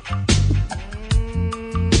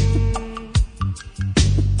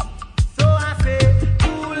 So I say,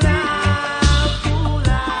 cool out,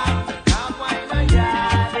 come wine a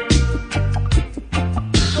yard.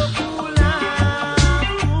 So cool out,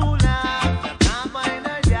 come wine a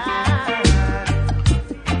yard.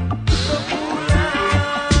 So cool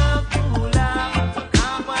out,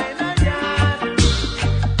 come wine a yard.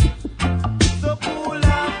 So cool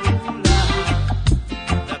out,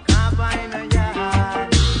 come wine a yard.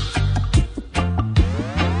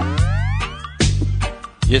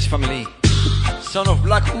 Yes, family. Son of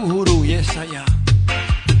Black Uhuru, yes, I am.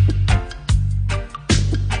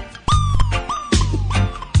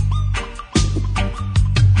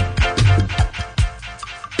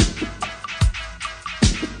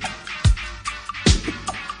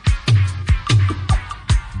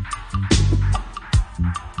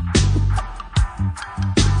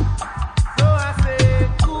 So I say,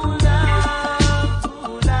 cool out,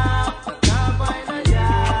 come wine a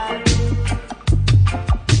yard.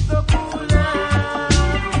 So cool out,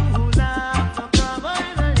 come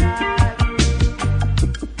wine a yard.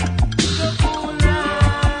 So cool out,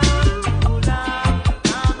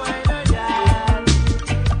 come wine a yard.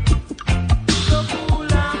 So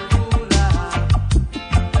cool out,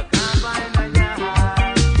 come wine a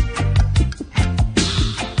yard.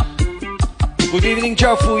 Good evening,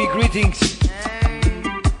 Jafui. Greetings.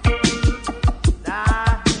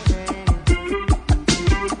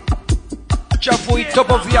 Jafui, top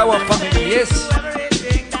of the hour, family. Yes.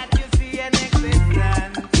 Everything that you see in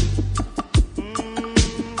existence.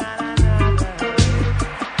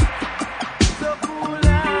 So cool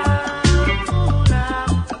out,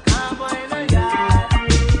 come wine a yard.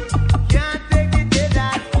 Can't take it to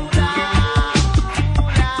that. Cool out,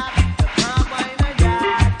 come wine a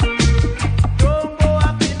yard. Don't go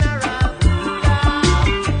up in a round.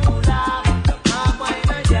 Cool out, come wine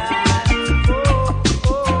a yard. Oh,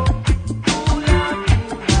 cool out,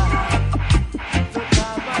 so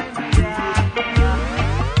come wine a yard.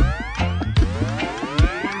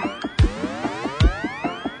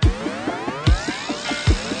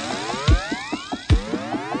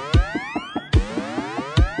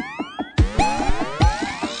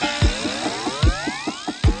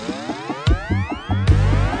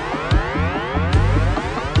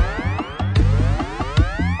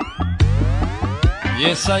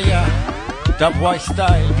 Yes, I am. Dub White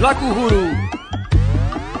Style. Black Uhuru.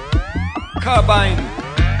 Carbine.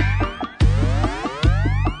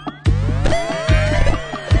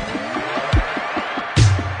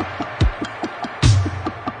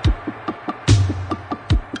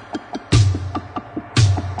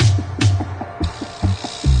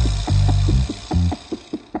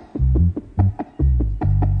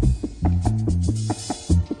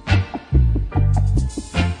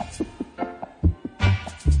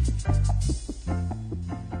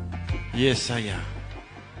 Yes, I am.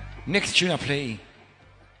 Next tune I play,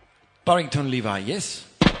 Barrington Levi, yes?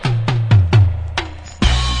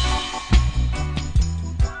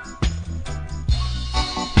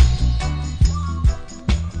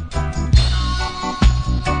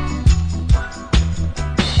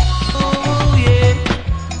 Oh yeah,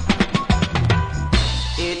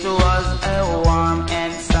 it was a warm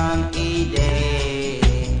and sunny day.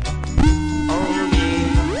 Oh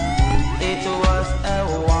yeah, it was a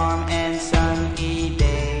warm and sunny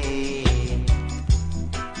day.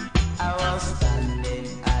 I was standing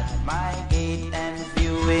at my gate and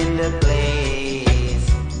viewing the place.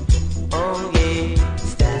 Oh yeah,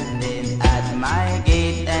 standing at my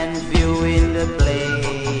gate and viewing the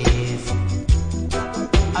place.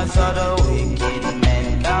 I saw the wicked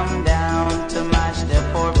men come down to match the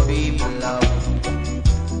poor people up.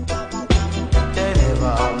 They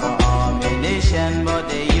never have no ammunition, but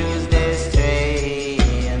they use their strength.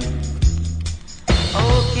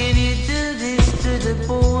 Oh, can you do this to the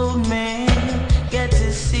poor man? Get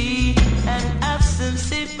to see and have some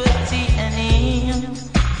sympathy in him.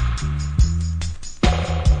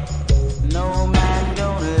 No man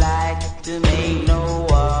don't like to make no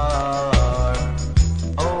war.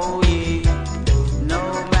 Oh yeah, no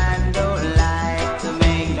man don't like to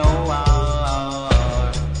make no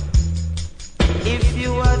war. If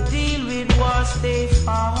you are dealing with war, stay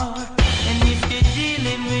far. And if you're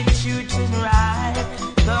dealing with truth and right,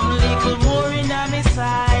 come little more in my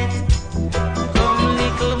side. Come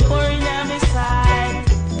little more in my side.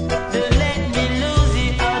 Don't let me lose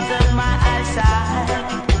it out of my eyesight.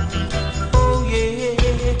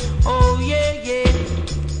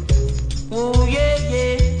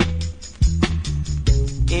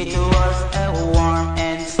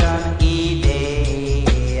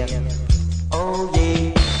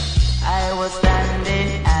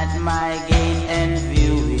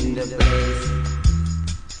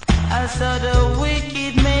 saw the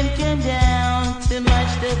wicked men come down to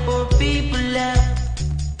match the poor people up.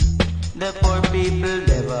 The poor people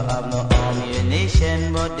never have no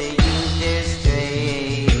ammunition, but they use their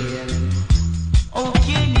strength. Oh,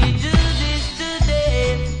 can you do this today?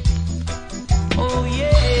 Oh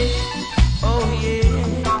yeah, oh yeah.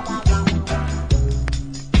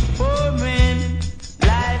 Poor men,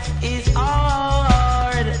 life is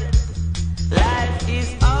hard. Life is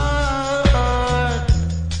hard.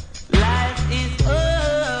 Life is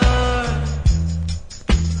hard.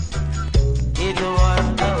 It was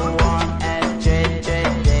a warm and dread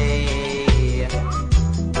day.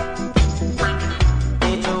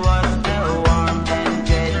 It was a warm and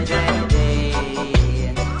dread day.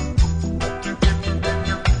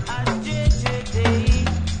 A dread day.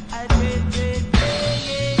 A dread day.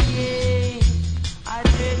 A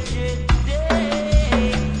dread day.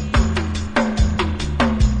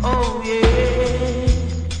 Oh yeah.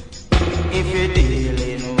 If you're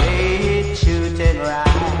dealing with shoot and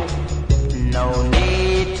ride, no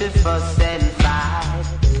need to fuss and fight.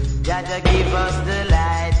 Jaja give us the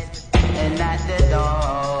light and not the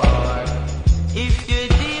dark. If you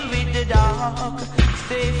deal with the dark,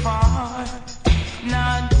 stay far.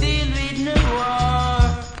 Not deal with no war.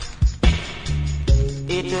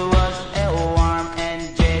 It was a warm and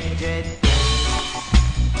dread day.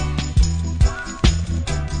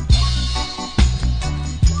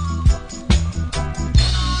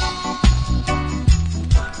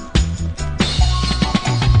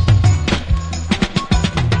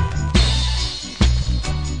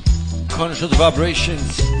 Conscious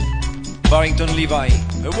Vibrations, Barrington Levi,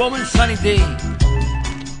 A Woman Sunny Day.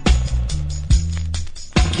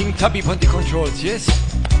 King Tubby on the controls, yes?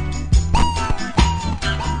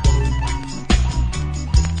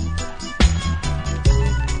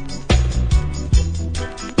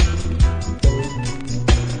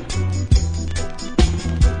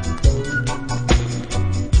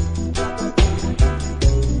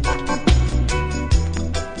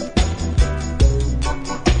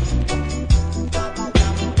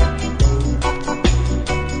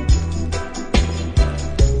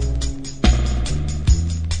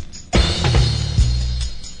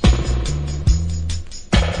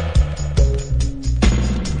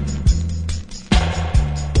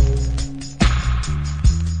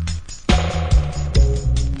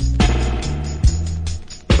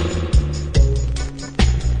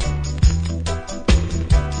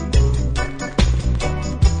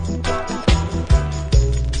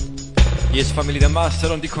 Yes, family, the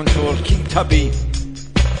master on the control, King Tubby.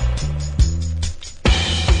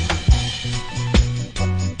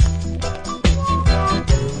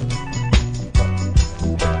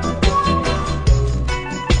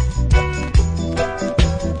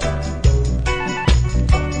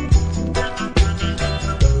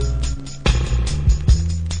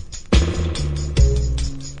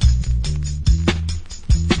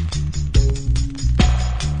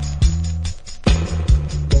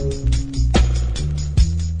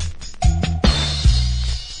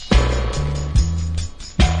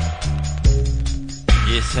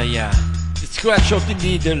 Yes, I am. The scratch of the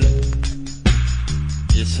needle.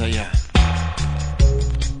 Yes, I am.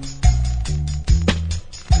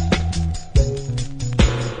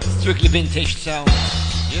 Strictly vintage sound.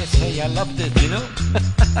 Yes, I loved it, you know.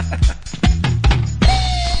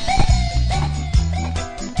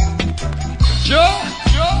 Joe.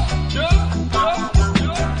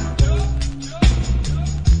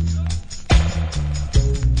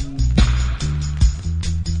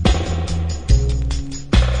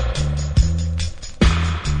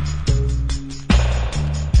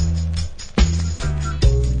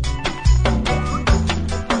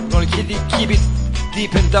 Keep it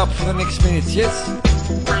deepened up for the next minutes, yes?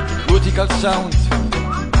 Vertical sound.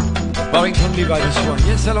 Barrington Levi, this one,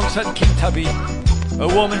 yes, alongside King Tubby. A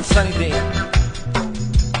warm and sunny day.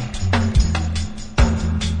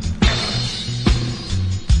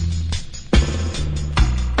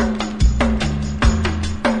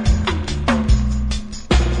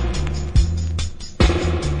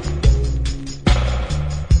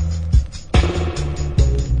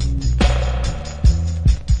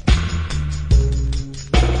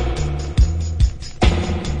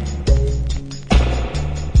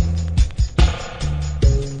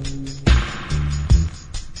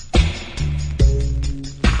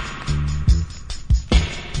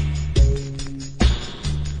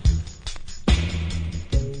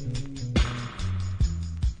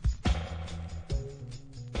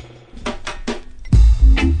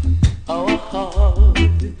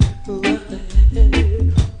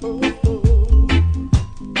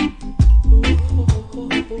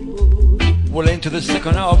 We'll enter the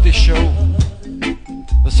second half of this show.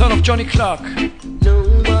 The son of Johnny Clark.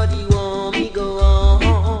 Nobody want me go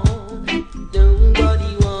on.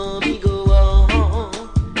 Nobody want me go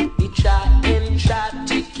on. He try and try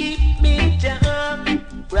to keep me down,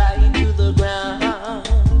 right to the ground.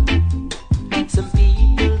 Some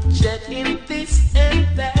people chatting this and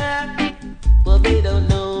that, but they don't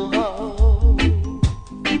know.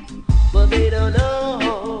 But they don't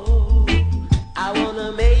know. I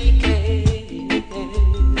wanna make it.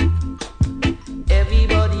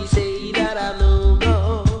 Everybody say that I know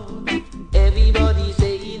God. Everybody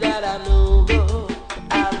say that I know God.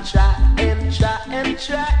 I'll try and try and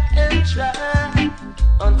try and try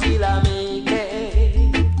until I make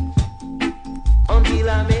it. Until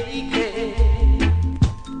I make it.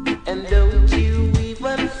 And don't you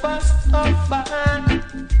even fuss or fight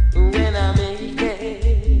when I make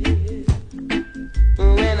it.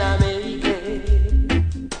 When I make it.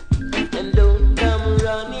 And don't come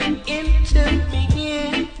running into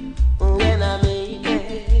me when I make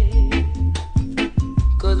it.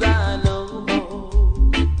 'Cause I know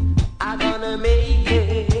I'm gonna make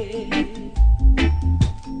it.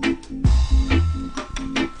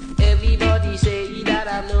 Everybody say that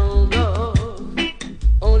I know God.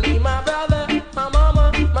 Only my brother, my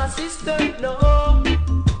mama, my sister know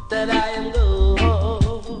that I am God.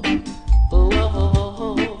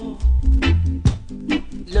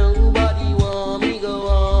 Nobody want me go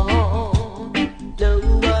on.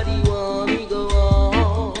 Nobody want me go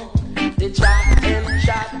on. They try and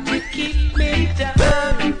try to keep me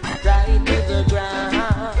down, right to the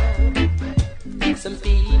ground. Some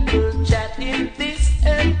people chatting this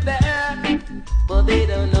and that, but they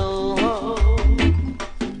don't know.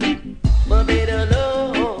 But they don't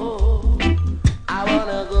know. I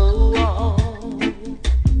wanna go on.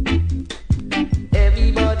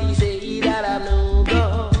 Everybody say that I know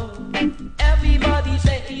God. Everybody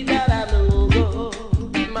say that I know God.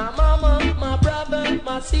 My mama, my brother,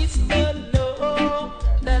 my sister know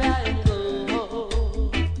that I am God.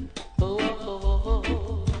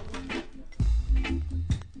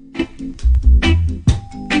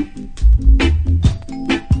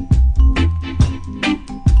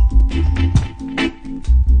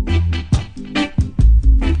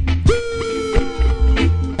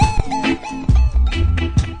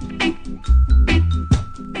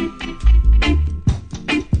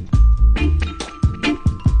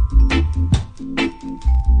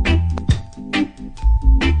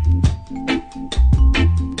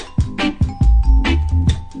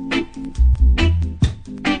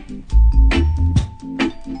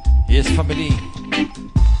 Yes, family.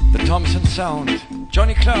 The Thompson Sound.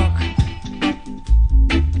 Johnny Clark.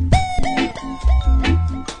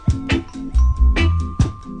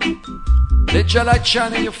 Let your light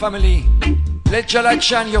shine in your family. Let your light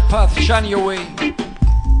shine your path, shine your way.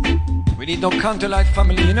 We need no counter light,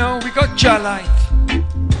 family, you know, we got your light.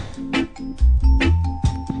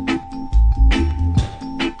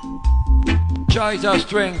 Jah is our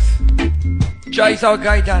strength. Jah is our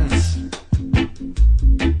guidance.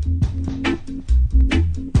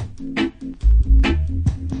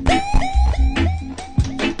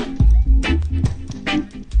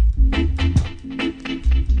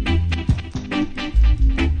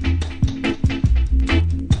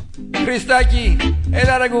 Kristaki, el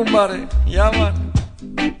Aragumbare, Yaman,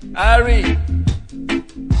 Ari,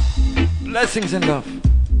 blessings and love.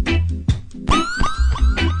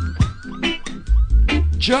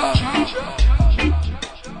 Jah,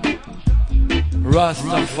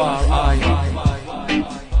 Rastafari.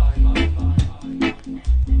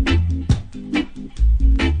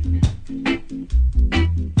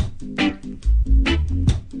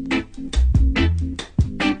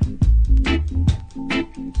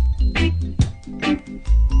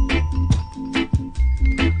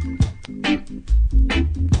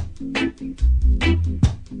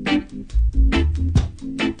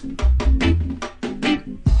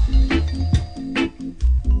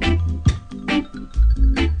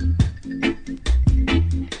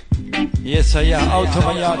 Yes, I am. Out of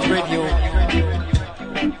my yard radio.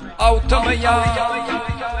 Out of my yard.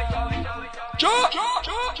 Jah, Jah,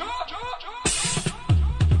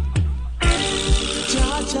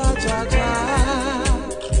 Jah, Jah.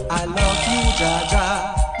 I love you, Jah, Jah.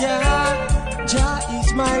 Yeah, Jah is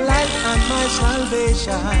my life and my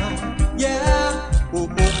salvation. Yeah, oh,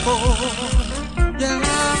 oh, oh. Yeah,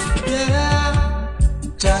 yeah.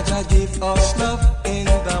 Jah, Jah give us love in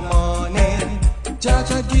the morning. Jah,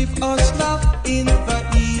 Jah give us love in the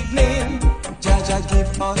evening. Jah, Jah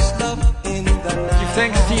give us love in the night. Give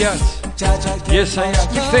thanks to us. Jah, Jah give yes, I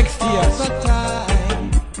am. Give thanks to us.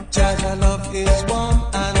 Jah, Jah love is warm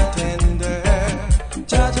and tender.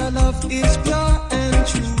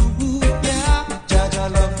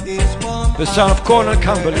 son of Colonel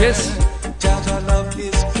Campbell, yes? Jaja love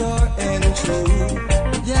is pure and true.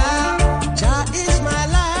 Yeah, Jah is my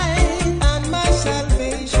life and my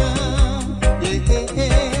salvation.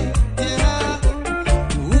 Yeah.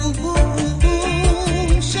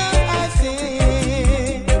 Whom shall I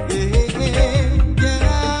fear?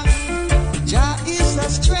 Yeah. Jah is the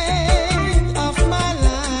strength of my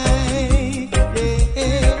life.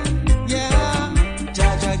 Yeah.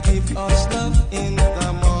 Jaja give us love in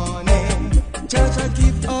the morning. Jaja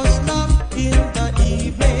give us love in the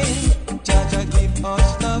evening. Jaja give us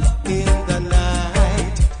love in the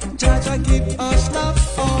night. Jaja give us love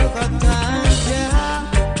all the time. Yeah.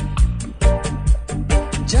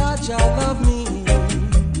 Jaja love me,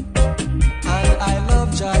 and I love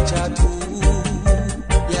Jaja too.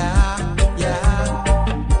 Yeah.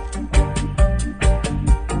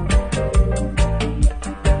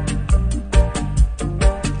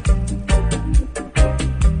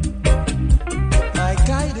 My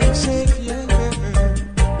guiding savior.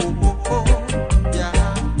 Oh,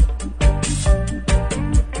 yeah.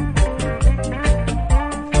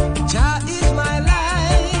 Jah is my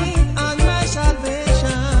life and my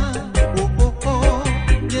salvation. Oh,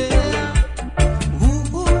 yeah.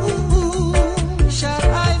 Whom shall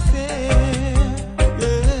I fear?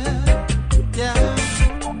 Yeah.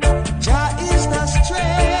 Jah is the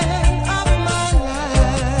strength of my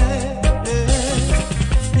life.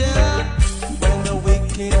 Yeah. When the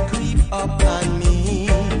wicked creep up on me,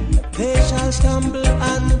 they shall stumble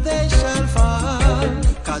and they shall fall.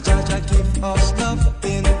 'Cause Jaja give us love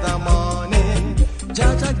in the morning.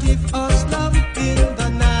 Jaja give us love in the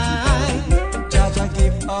night. Jaja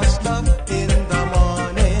give us love in the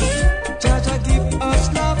morning. Jaja give us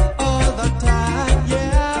love all the time.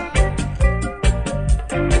 Yeah.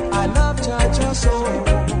 I love Jaja so.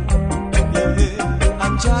 Yeah.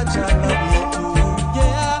 And Jaja love me too.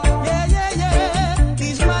 Yeah.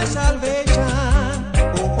 He's my salvation.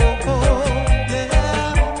 Oh,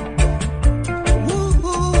 yeah.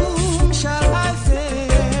 Whom shall I fear?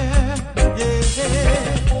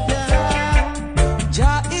 Yeah.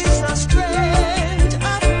 Jah is the strength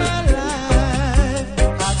of my life.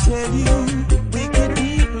 I tell you, wicked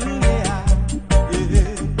people, yeah.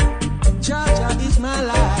 Jaja is my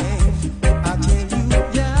life. I tell you,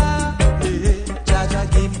 yeah. Jaja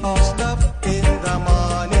give us love in the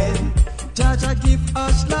morning. Jaja give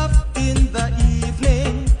us love in the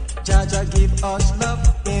evening. Jaja give us love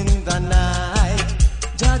in the night.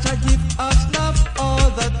 Jaja give us love all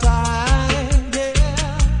the time. Yeah.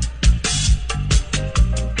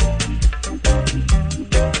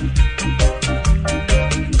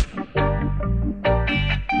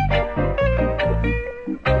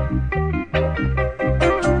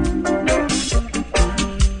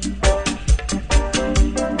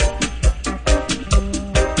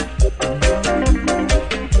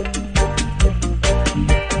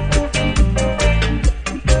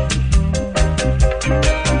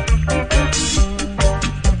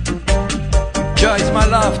 Jah is my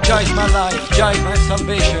love, Jah is my life, Jah is my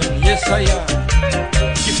salvation. Yes, I am.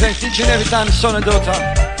 Give thanks each and every time, son and daughter.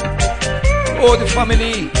 All the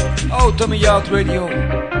family, out of me out radio.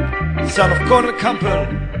 Son of Colonel Campbell.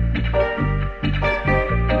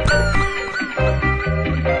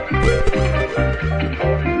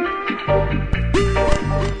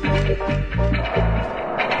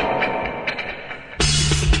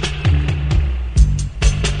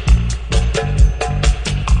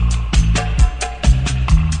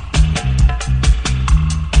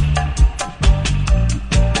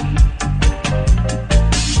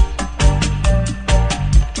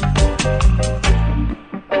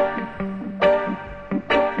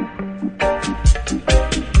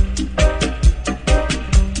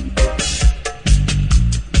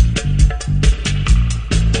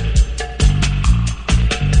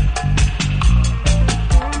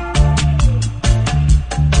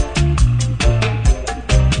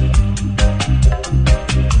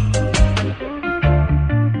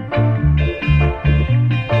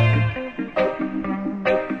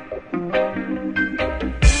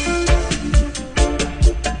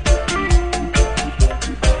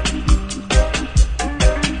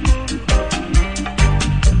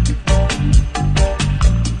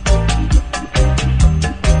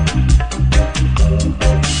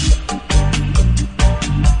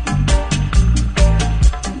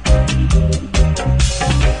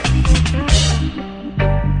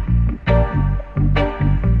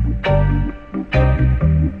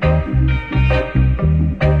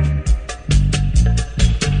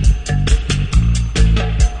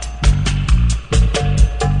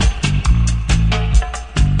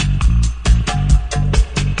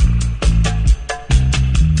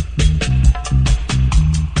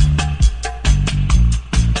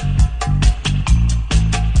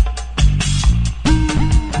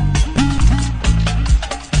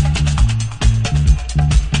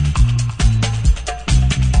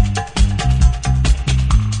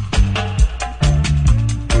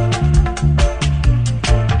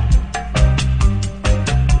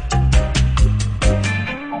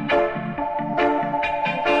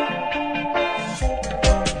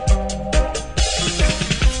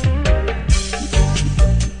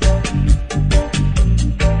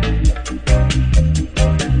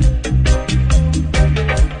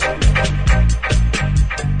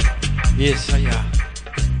 Yes, I am.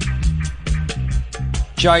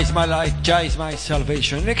 Jah is my light, Jah is my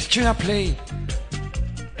salvation. Next tune I play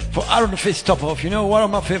for Aaron Fist Top Off. You know, one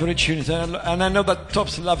of my favorite tunes, and I know that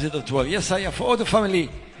Tops loves it as well. Yes, I am. For all the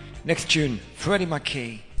family, next tune, Freddie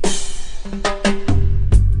McKay.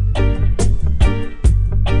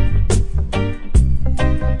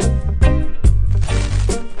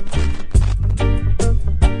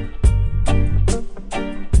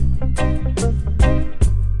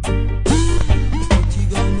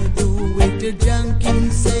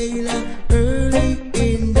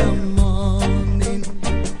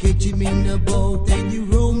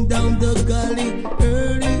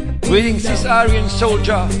 Greetings, this Aryan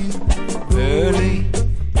soldier. Early,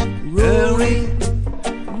 rowing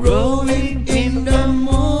in the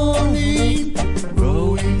morning.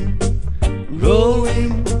 Rowing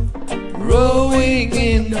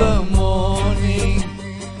in the morning.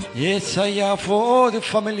 Yes, I am. For all the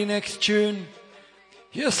family, next tune.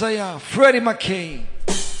 Yes, I am. Freddie McKay.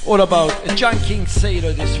 All about a John King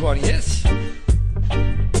sailor, this one, yes?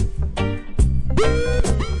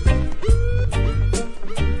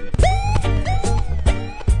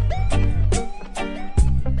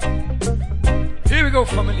 Go,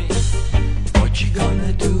 family. What you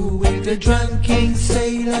gonna do with the drunk king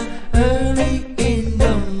sailor early in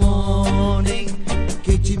the morning?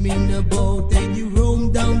 Catch him in the boat and you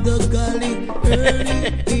roam down the gully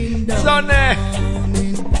early in the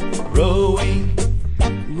morning. Rowing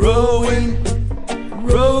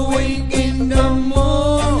in the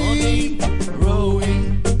morning.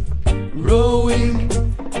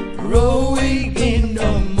 Rowing in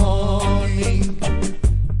the morning.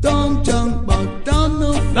 Don't jump out down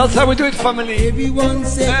the floor. That's how we do it, family. Everyone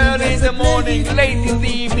says early in the morning, late in the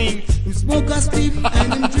evening. You smoke a stiff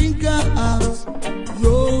and you drink a house.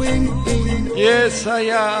 Rowing in. Yes, I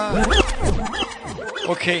am.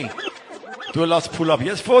 Okay. Do a last pull up.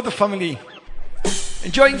 Yes, for the family.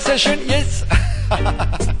 Enjoying session, yes.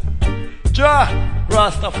 Jah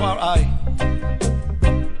Rastafari.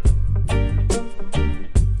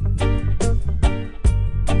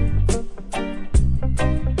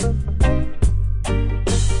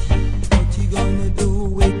 What you gonna do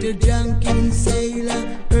with the drunken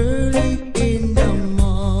sailor early in the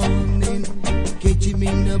morning? Catch him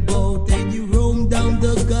in the boat and you roam down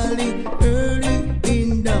the gully early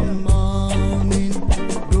in the morning.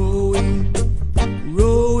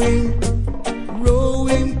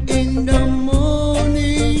 Rowing in the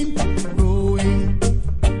morning.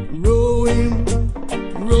 Rowing.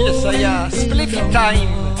 Yes, I am. Split time.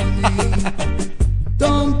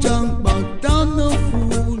 Don't jump out down no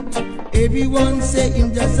fool. Everyone say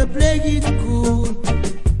him just a play it cool.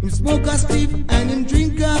 Him smoke a spliff and him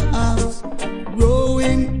drink a house.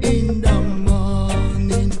 Rowing in the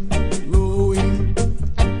morning. Rowing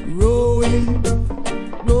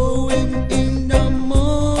in the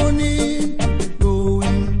morning.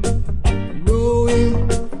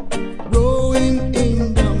 Rowing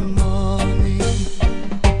in the morning.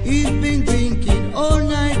 He's been drinking all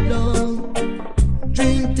night long.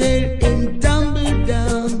 Drink till him tumble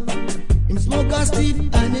down. Him smoke a stiff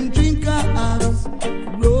and him drink a house.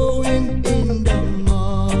 Rowing in the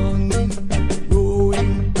morning.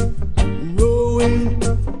 Rowing in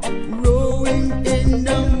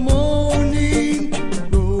the morning.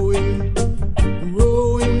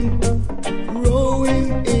 Rowing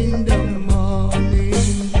in the morning.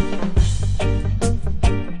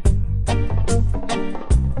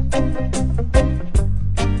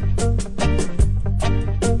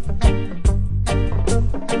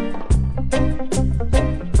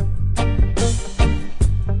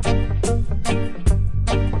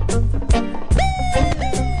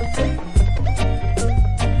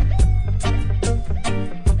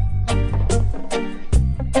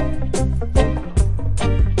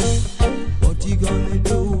 What you gonna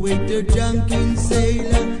do with the drunken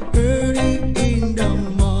sailor early in the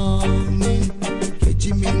morning? Catch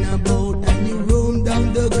him in a boat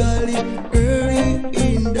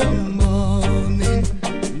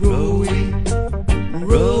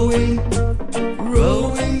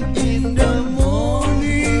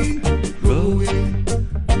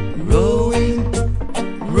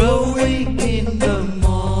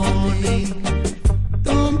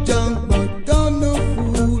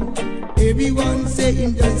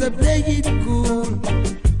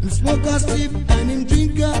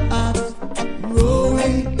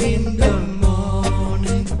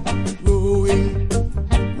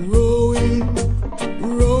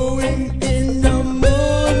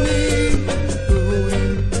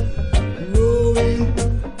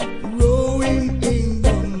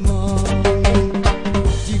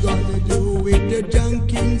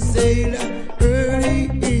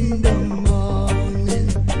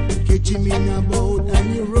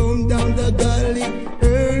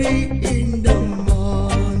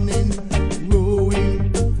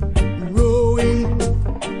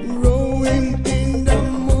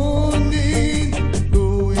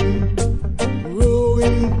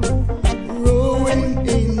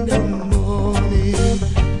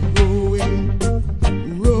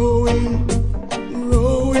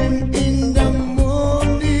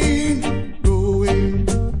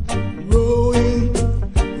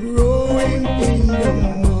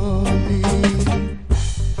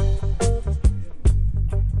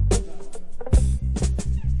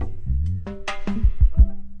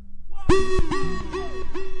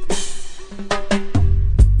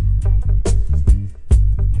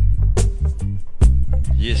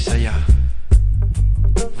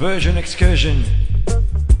Version Excursion,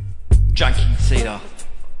 Junkie Sailor,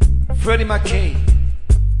 Freddie McKay.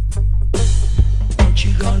 What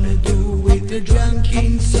you gonna do with the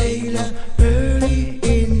drunken sailor early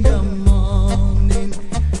in the morning?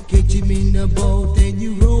 Get him in the boat and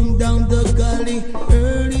you roam down the gully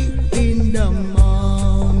early in the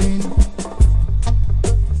morning.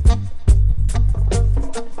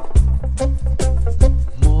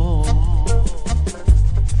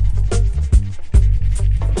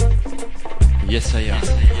 Yes, I am.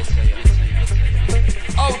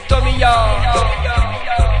 Oh, Tommy,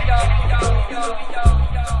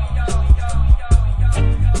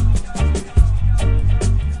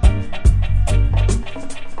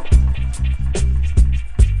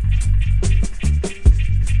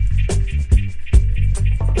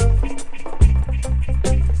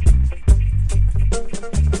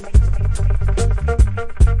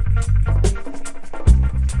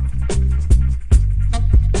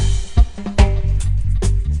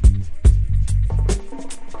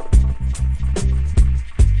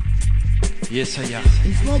 Yes, I am.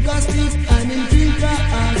 In smoke a stick and in drink a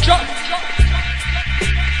and Jump!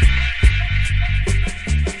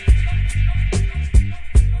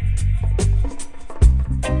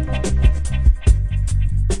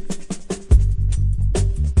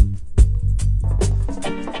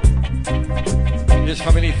 Yes,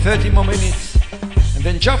 family, 30 more minutes. And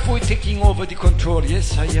then Jaffa taking over the control.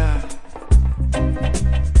 Yes, I am.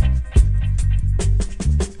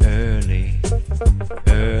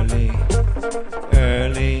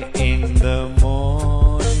 Early in the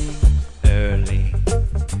morning, early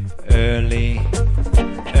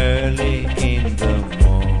in the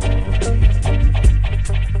morning.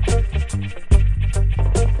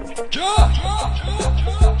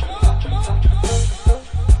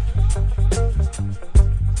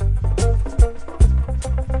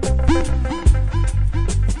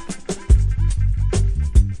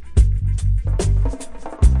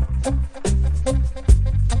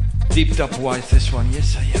 Deep up wise this one,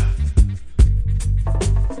 yes I am.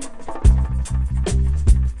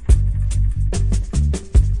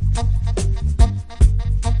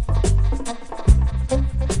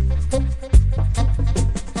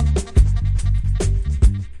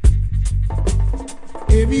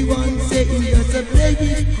 everyone say he got to play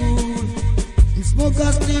it cool. In smoke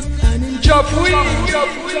a stick and in Chop weed,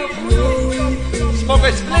 smoke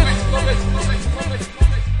a split.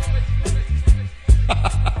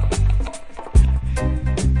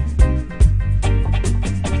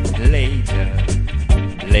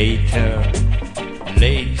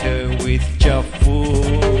 Later with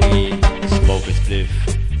Jafui.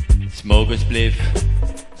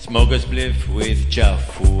 Smoke a spliff with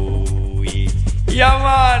Jafui. Yeah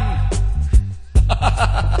man!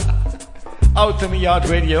 Out of my yard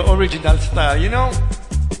radio, original style, you know?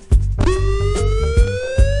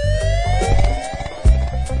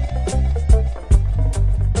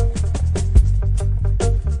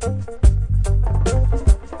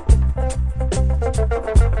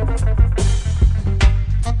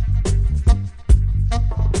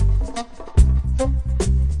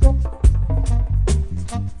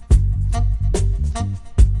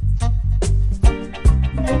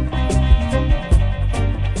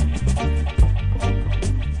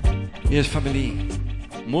 Yes, family.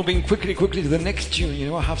 Moving quickly to the next tune. You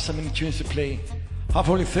know, I have so many tunes to play. Have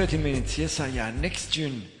only 30 minutes. Yes, I am. Next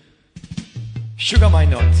tune. Sugar My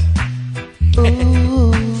Nut.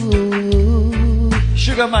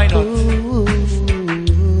 Sugar My Nut.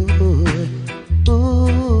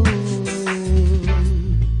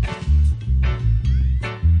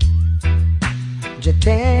 Just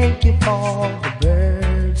thank you for the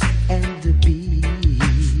birds and the bees.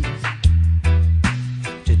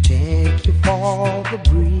 Thank you for the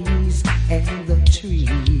breeze and the trees,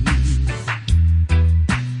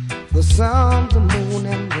 the sun, the moon,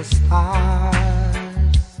 and the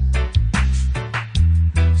stars.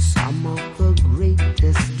 Some of the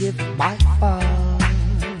greatest gift by far.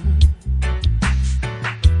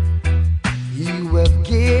 You have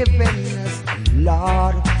given us a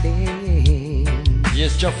lot of things.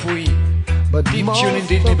 Yes, Jafui. But deep tune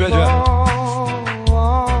indeed, my brother.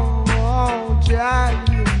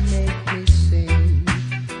 You make me sing.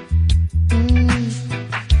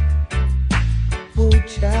 Oh,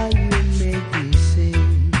 child, you make me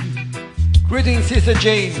sing. Greetings, Sister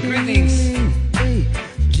Jane. Greetings. Hey,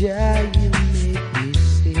 child, you make me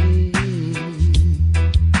sing.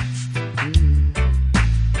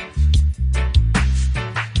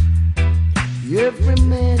 Every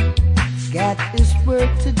man got his work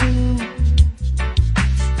to do.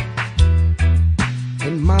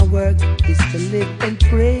 And my work is to live and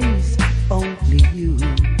praise only you.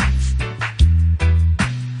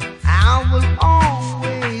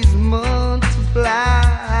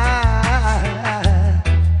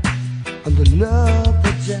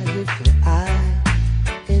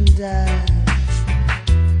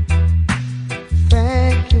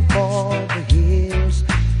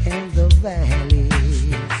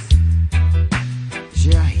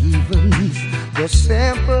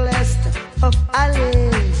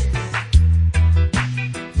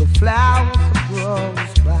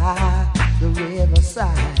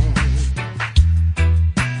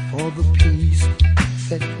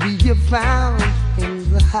 that we have found in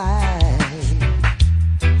the high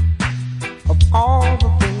of all the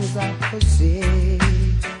things I possess.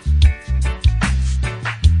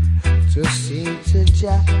 To sing to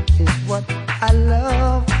Jah is what I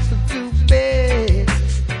love to do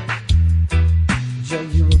best. Jah,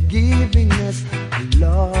 you are giving us a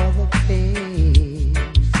love of pain,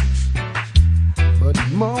 but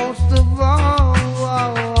most of all,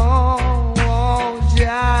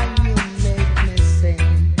 Jah, you make me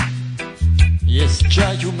sing. Yes,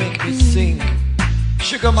 Jah, you make me sing.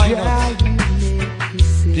 Sugar Minott.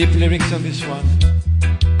 Deep lyrics on this one.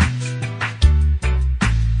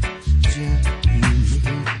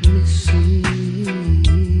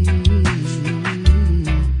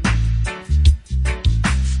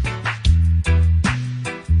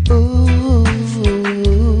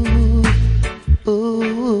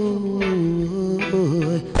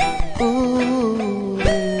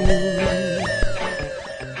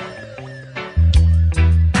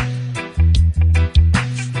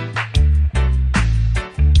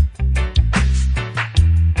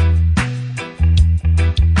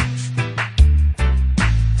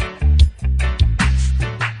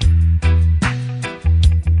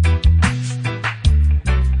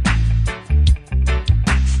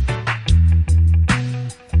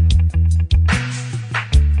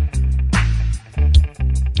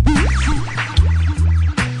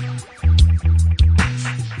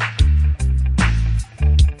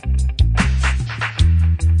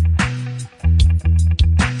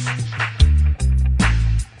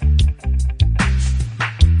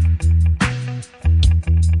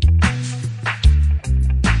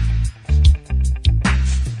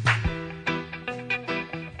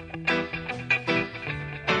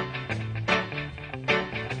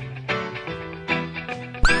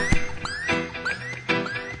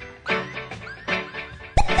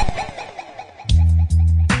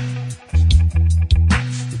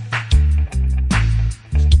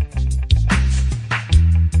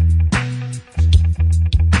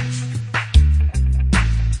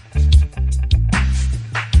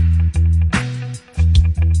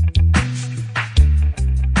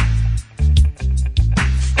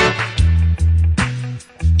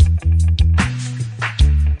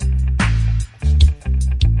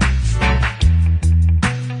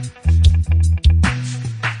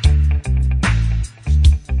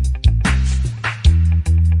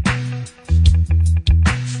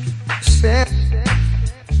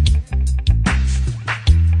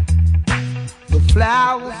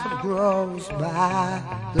 Flowers that grows by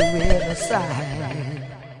the riverside.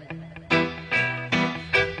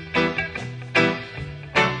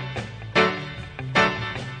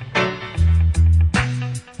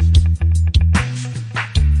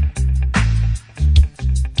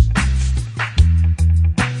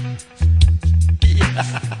 Yeah.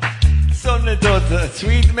 Son and daughter,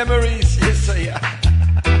 sweet memories, yes I am.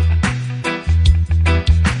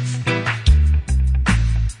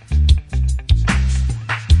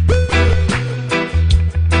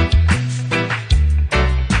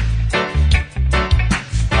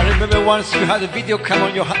 Once you had a video cam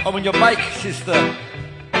on your bike, sister,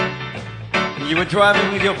 and you were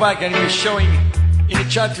driving with your bike and you were showing in the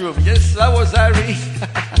chat room. Yes, that was Harry.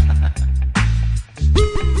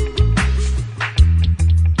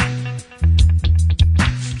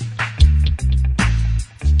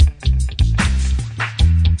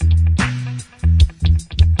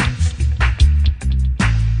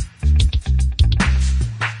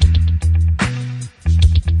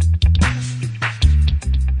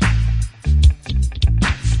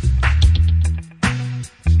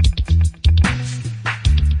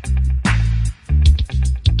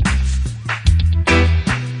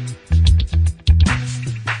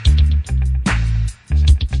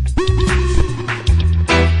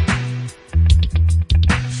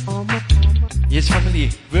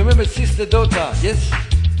 Daughter, yes,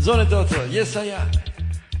 Zona daughter, yes I am.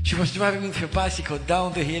 She was driving with her bicycle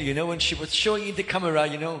down the hill, you know, and she was showing in the camera,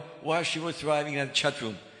 you know, while she was driving in the chat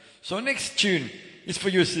room. So next tune is for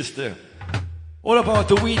you, sister. All about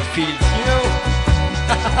the wheat fields, you know.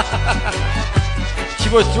 She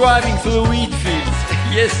was driving through the wheat fields.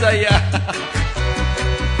 Yes I am.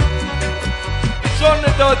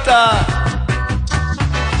 Zona daughter.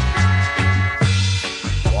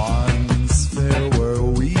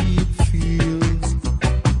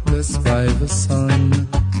 By the sun,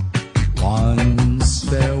 once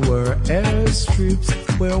there were airstrips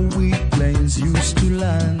where wheat planes used to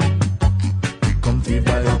land. Comfy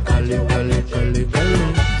by Cali, Cali, Cali,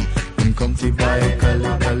 Cali. Comfy by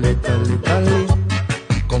Cali, Cali, Cali, Cali.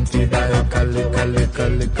 Comfy by Cali, Cali,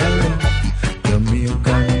 Cali, Cali.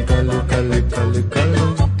 Jamaican Cali, Cali, Cali, Cali.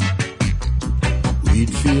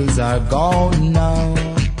 are gone now.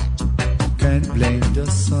 Can't blame the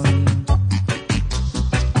sun.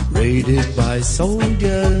 Raided by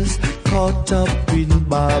soldiers caught up in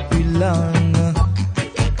Babylon.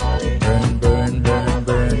 Burn, burn, burn,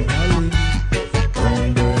 burn, Cali.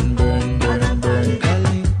 Burn, burn, burn, burn, burn,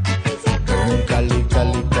 Cali. Burn, Cali,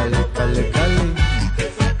 Cali, Cali, Cali, Cali.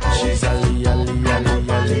 She's Ali, Ali, Ali,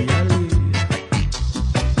 Ali, Ali.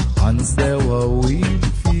 Once there were wheat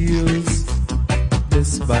fields,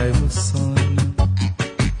 this by the sun.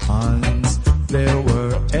 Once there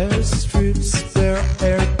were airstrips where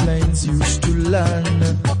airplanes used to land.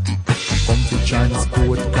 Come to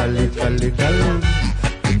transport, Cali, Cali, Cali.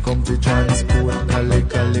 Come to transport, Cali,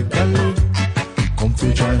 Cali, Cali. Come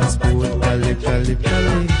to transport, Cali, Cali,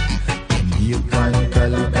 Cali. Here can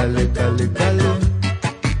Cali, Cali, Cali, Cali.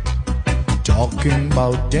 Talking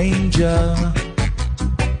about danger,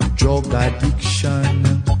 drug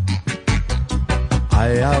addiction. I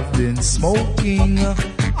have been smoking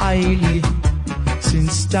highly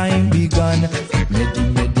since time began.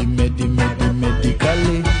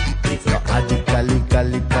 Medically. If you're addict, Cali,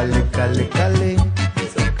 Cali, Cali, Cali, Cali.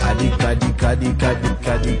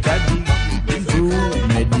 Caddy. Improve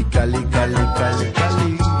medically,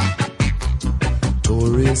 Cali.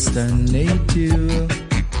 Tourist and native,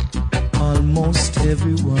 almost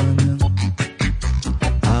everyone.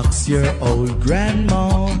 Ask your old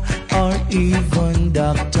grandma or even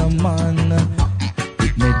Dr. Man.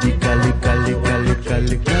 Medically, Cali.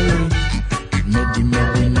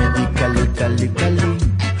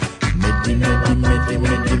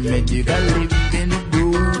 Medically, been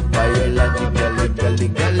proved biologically.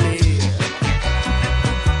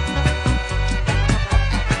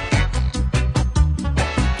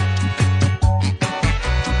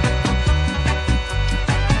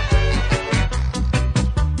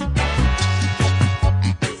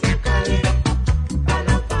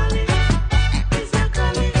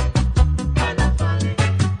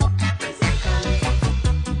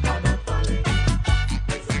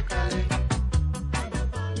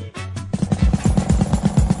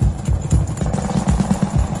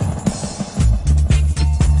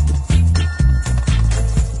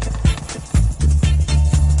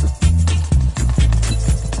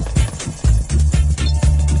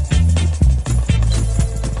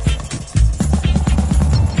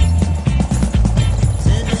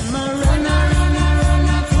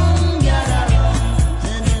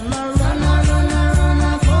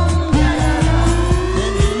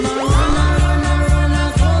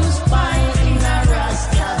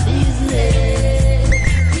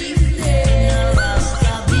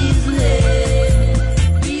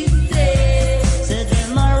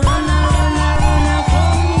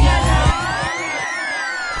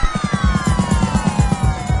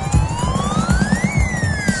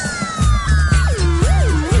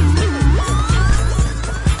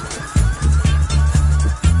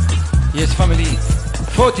 Yes, family,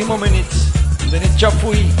 40 more minutes, then it's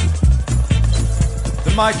Chapui,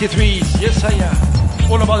 the Mighty Threes, yes I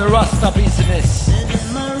am, all about the Rasta business.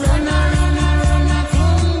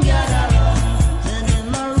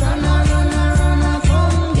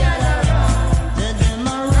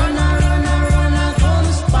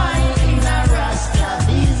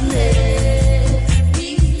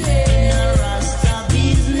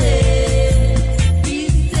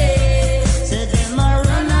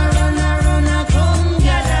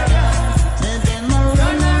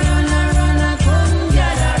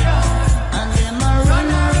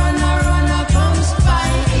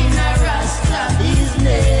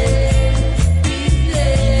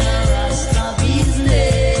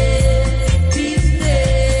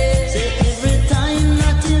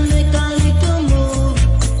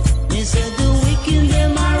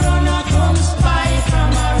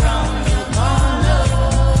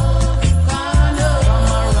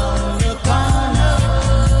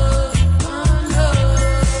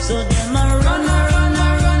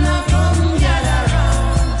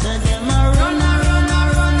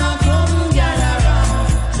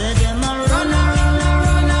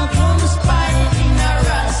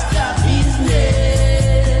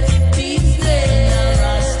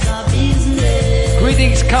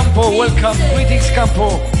 Campo, welcome, greetings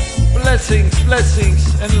Campo, blessings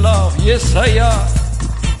and love, yes I am.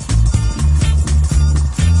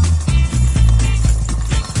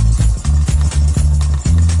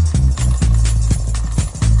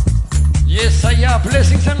 Yes I am,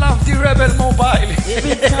 blessings and love, the Rebel Mobile.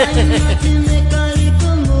 Every time that you make a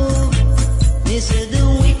little move, they say the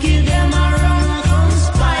wicked them around, come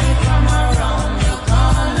spy from around the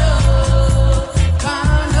corner.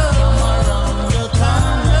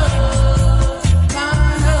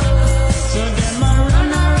 So them a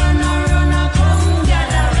run,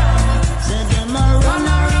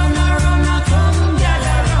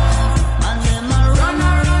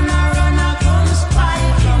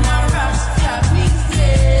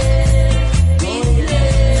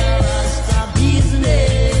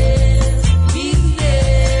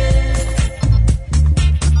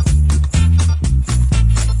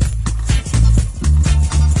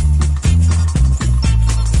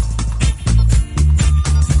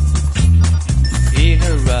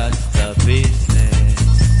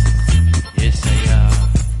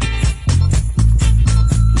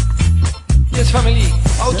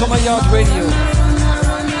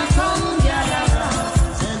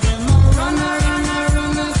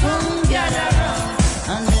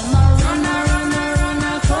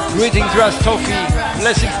 Blessings, Rastofi.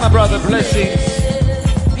 Blessings, my brother. Blessings.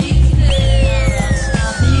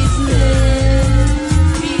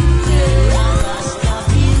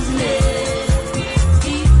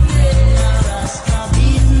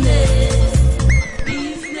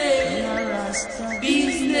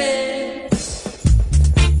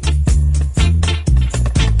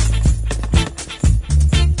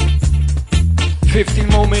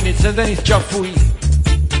 And then it's Jafui,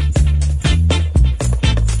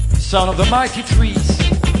 son of the mighty threes,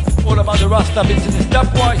 all about the Rasta business, that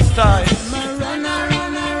white style.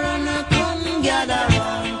 Runner, come gather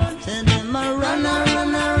round. Tell them a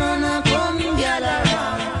runner, come gather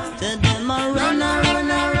round. Tell them a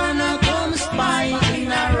runner, come spy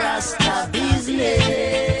in a Rasta business.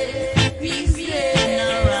 In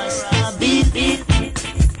a Rasta business.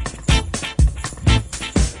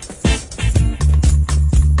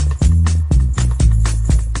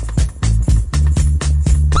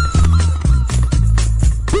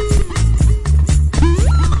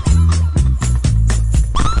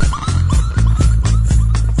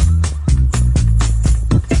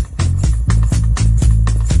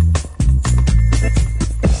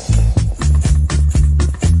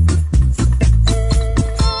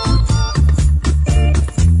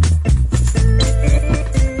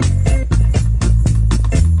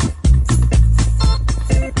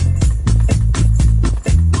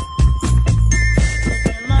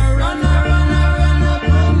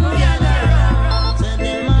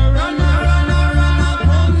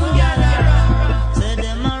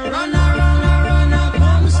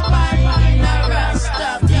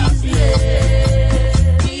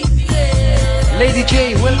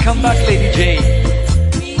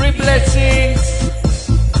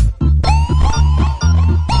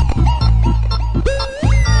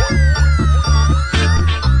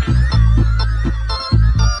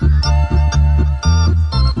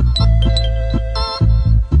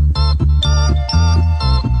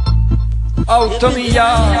 トミ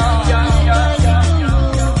ヤ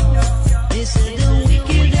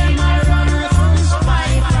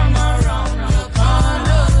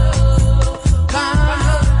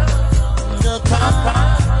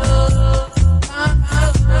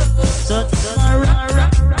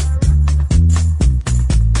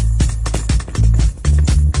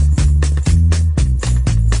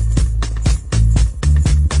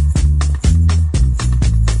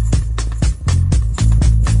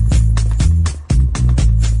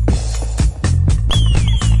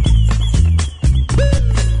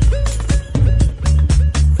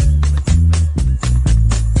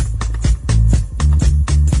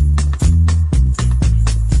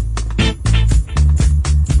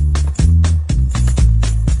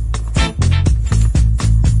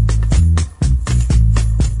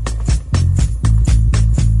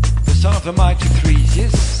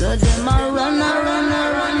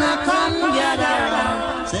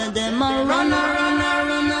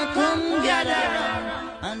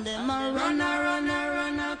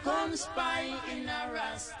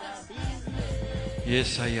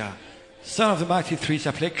Yes, Son of the Mighty Threes.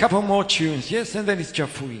 I play a couple more tunes, yes, and then it's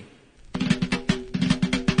Jafui.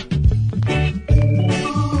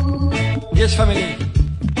 Yes, family.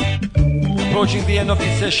 Approaching the end of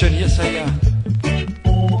this session, yes,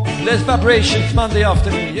 Less vibrations Monday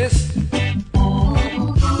afternoon, yes?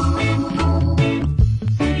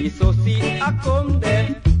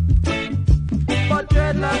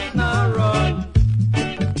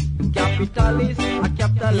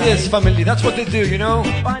 Yes, family, that's what they do, you know?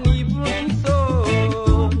 And even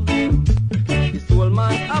so, this old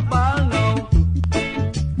man a ball now,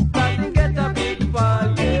 doesn't get a big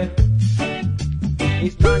ball, yeah.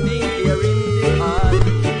 He's standing here in the hall,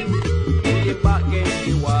 with the back against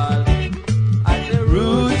the wall. I say,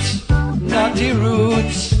 roots, naughty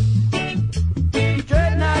roots.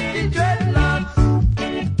 Dread naughty dreadlocks.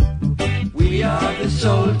 We are the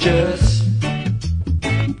soldiers.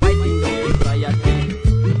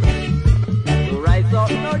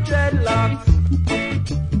 Dreadlocks,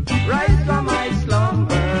 rise from my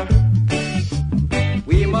slumber.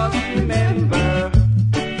 We must remember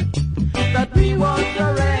that we won't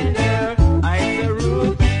surrender. I say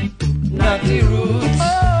roots, naughty roots.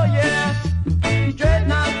 Oh yes,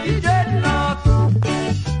 naughty dreadlocks.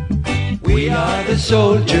 We are the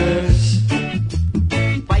soldiers,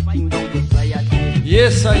 fighting down society.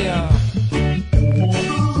 Yes, I am.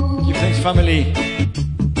 Give thanks, family.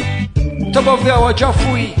 Top of the hour,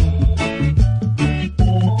 Jafui,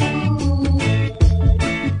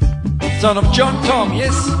 son of John Tom,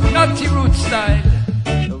 yes, naughty root style.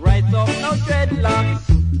 The rise of no dreadlocks,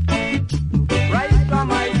 rise from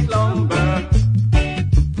my slumber.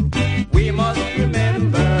 We must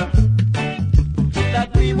remember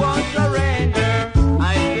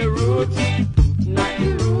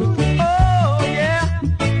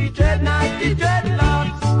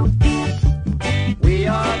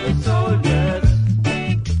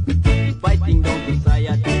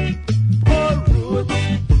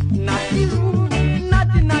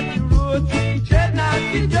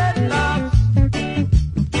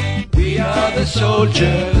the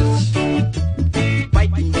soldiers.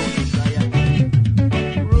 Fighting down desire.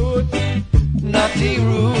 Roots, Natty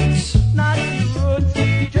roots. naughty roots,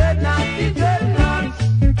 dreadnoughty dreadnoughts.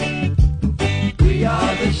 We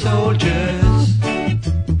are the soldiers.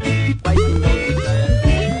 Fighting down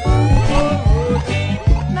desire.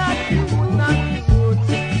 Naughty roots,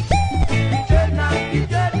 dreadnoughty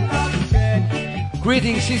dreadnoughts.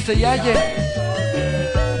 Greetings, Sister Yaye.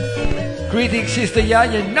 Greetings, Sister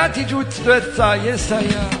Yaye. Natty roots dread style. Yes, I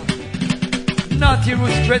am. Natty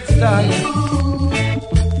roots dread style.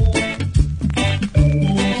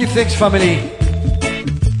 Give thanks, family,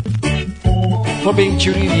 for being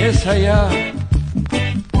tuned in. Yes, I am.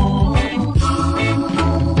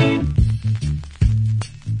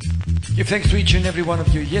 Give thanks to each and every one of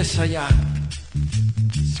you. Yes, I am.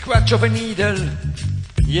 Scratch of a needle.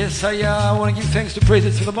 Yes, I am. I want to give thanks to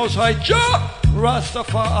praises to the Most High Jah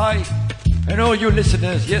Rastafari and all you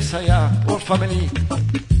listeners. Yes, I am. All family.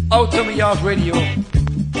 Out of my yard radio.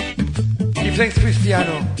 Give thanks,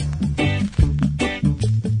 Cristiano.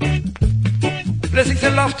 Blessings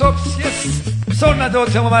and love tops, yes. Son, I don't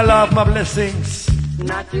tell my love, my blessings.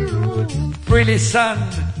 Naughty roots, Freely Sun.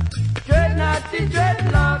 dreadnoughty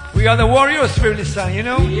dreadnoughts. We are the warriors, Freely Sun, you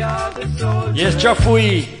know? We are the soldiers. Yes,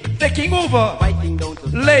 Jafui. Taking over. Fighting down to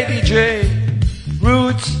Lady J.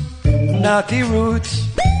 Roots. Natty roots.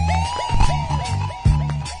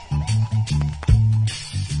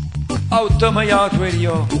 Out of my yard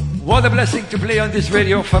radio. What a blessing to play on this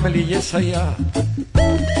radio, family. Yes, I am.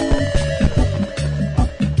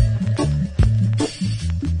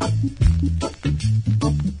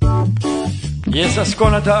 Yes,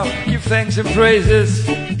 Asconada, give thanks and praises.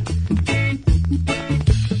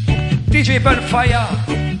 DJ Bonfire.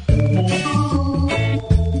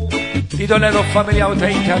 Idolero family out of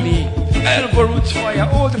Italy. Elbow Roots Fire,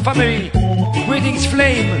 all the family. Greetings,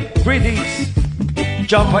 Flame. Greetings.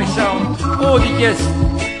 Jump I Sound. All the guests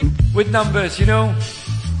with numbers, you know.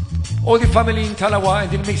 All the family in Talawa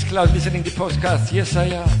and in Mixcloud listening to the podcast. Yes, I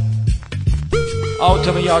am. Out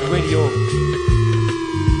of my yard radio.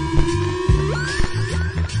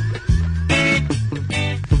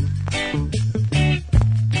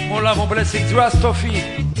 More love, more blessings. Rastofi.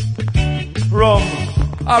 Rom.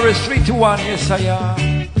 RS321. Yes, I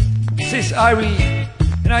am. Sis Irie.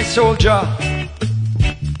 And I Soldier.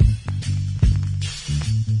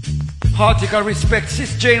 Heartical respect.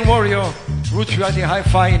 Sis Jane Warrior. Roots Reality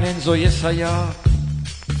Hi-Fi in Enzo. Yes, I am.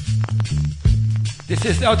 This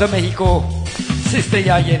is out of Mexico. Sister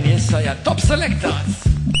Yayen. Yes, I am. Top selectors.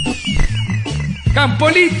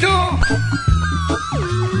 Campolito.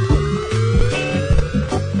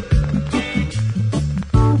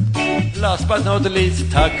 Last but not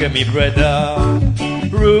least, Taka me brother.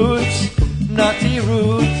 Roots, Natty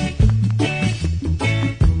roots.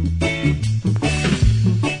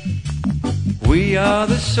 We are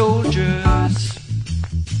the soldiers.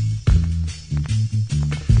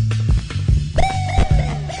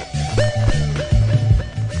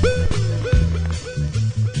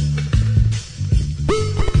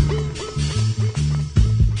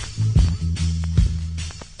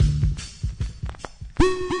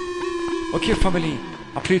 Okay, family,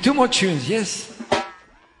 I'll play two more tunes, yes?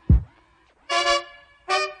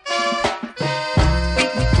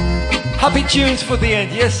 Happy tunes for the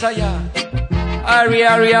end, yes, I am.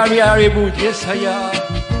 Ari, mood, yes, I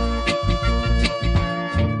am.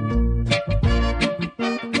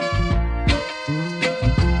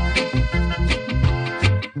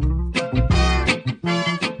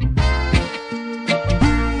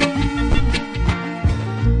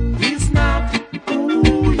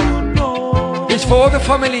 For all the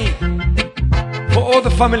family, for all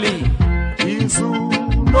the family,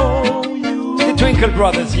 the Twinkle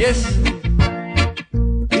Brothers, yes?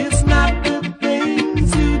 It's not the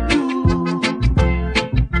things you do,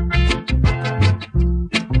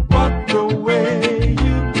 but the way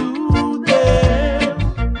you do them.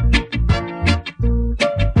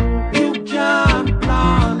 You can't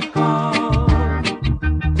plan calm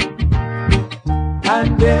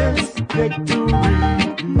and expect to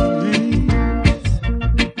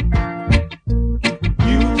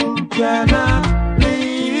cannot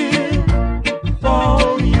live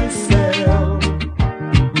for yourself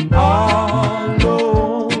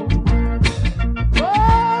alone.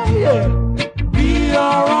 Oh, yeah. We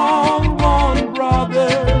are all one,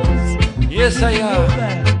 brothers. Yes, I am.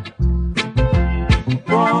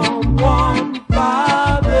 From one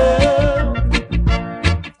Father.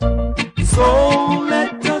 So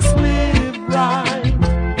let us live right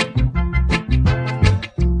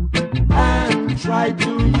and try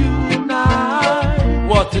to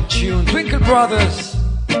What a tune, Twinkle Brothers.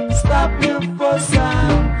 stop you for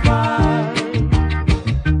some fight.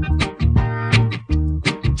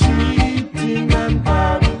 Cheating and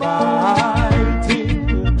backbiting.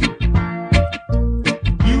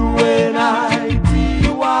 U-N-I-T-Y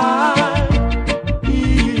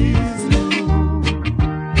is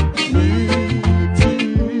unity.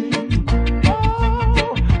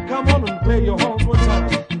 Oh, come on and play your horns one time.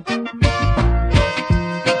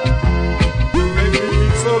 You make me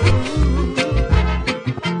feel so good.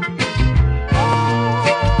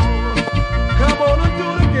 Come on and do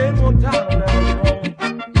it again one time now.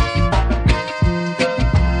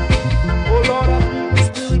 Oh Lord, I feel the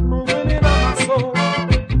Spirit moving in my soul.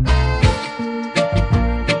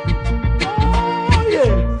 Oh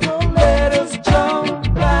yeah, so let us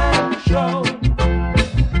jump and shout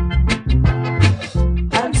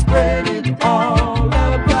and spread it all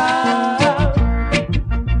about.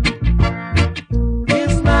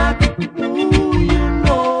 It's not who you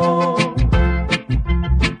know,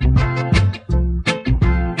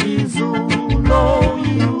 it's who know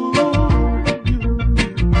you.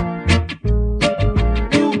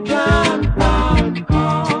 You can one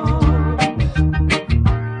call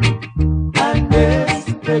and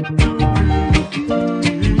expect to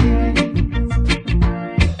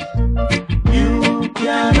you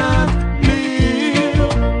cannot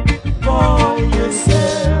live for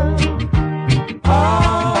yourself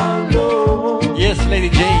alone. Yes, Lady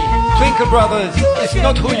J. Twinkle Brothers. It's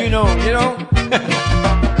not who you know, you know?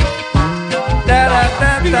 Da da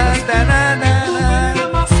da da da da da.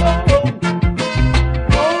 My soul,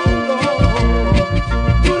 oh Lord,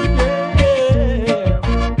 yeah.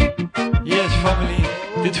 Yes, family.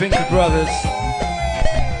 The Twinkle Brothers.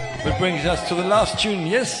 Which brings us to the last tune,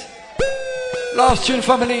 yes? Last tune,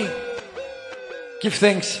 family. Give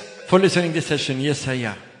thanks for listening to this session. Yes, I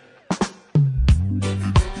am.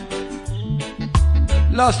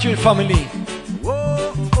 Last tune, family.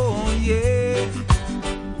 Whoa, oh, yeah.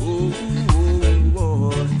 Oh,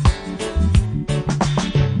 oh, oh.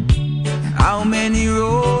 How many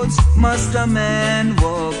roads must a man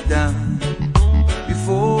walk down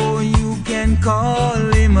before you can call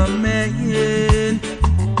him a man?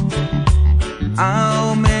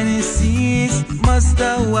 How many seas must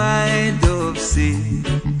a white dove see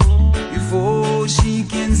before she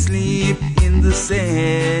can sleep in the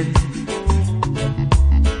sand?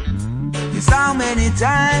 It's how many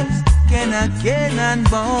times can a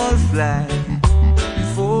cannonball fly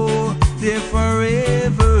before they're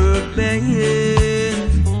forever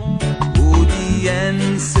banned? Oh, the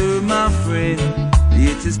answer, my friend,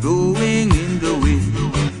 it is blowing in the wind.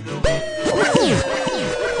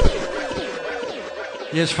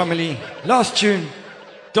 Yes, family. Last tune.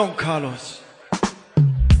 Don Carlos.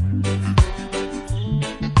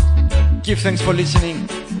 Give thanks for listening.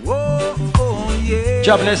 Whoa, oh, yeah.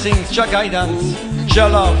 Jah blessings, Jah guidance, Jah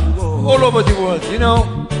love, all over the world, you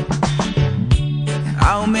know.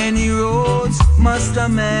 How many roads must a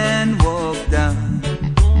man walk down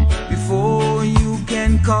before you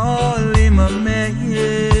can call him a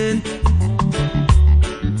man?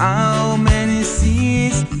 How many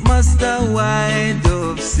seas must a white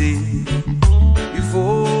dove see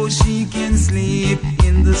before she can sleep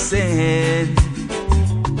in the sand?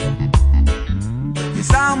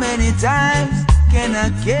 It's how many times can a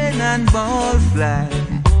cannonball fly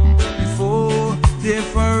before they're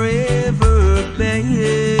forever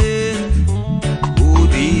banned? Oh,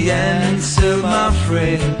 the answer, my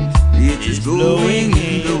friend, it is blowing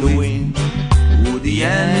in the wind. Oh, the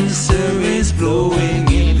answer is blowing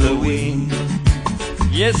in the wind.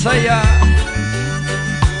 Yes, I am.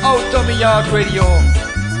 Out of my yard radio.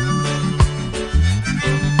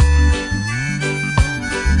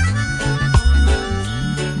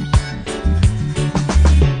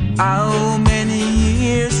 How many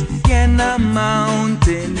years can a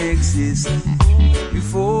mountain exist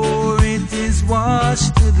before it is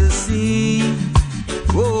washed to the sea?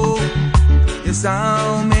 Whoa, yes,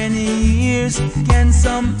 how many years can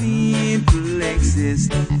some people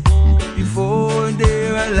exist before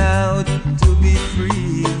they're allowed to be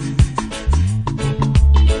free?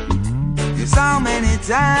 Yes, how many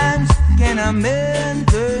times can a man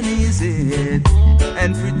turn his head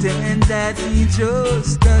and pretend that he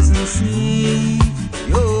just doesn't see?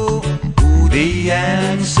 Yo, oh, the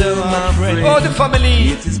answer, my friend. Oh, the family.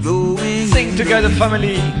 It is blowing. Sing together,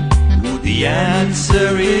 family. Oh, the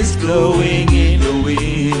answer is blowing in the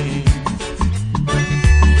wind.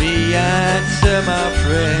 The answer, my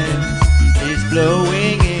friend, is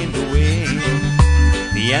blowing in the wind.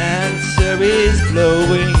 The answer is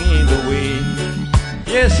blowing in the wind.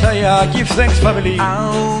 Yes, I give thanks, family.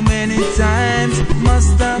 How many times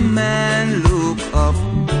must a man look up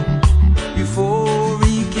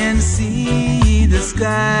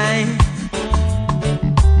sky.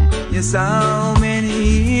 Yes, how many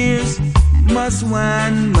years must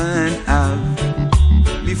one man have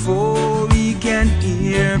before he can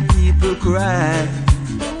hear people cry?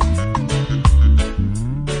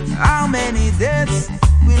 How many deaths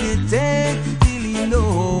will it take till he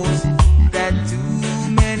knows that too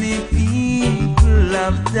many people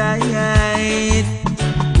have died?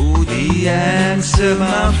 Oh, the answer,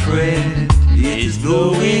 my friend, is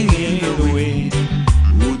blowing in the wind.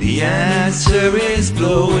 Oh, the answer is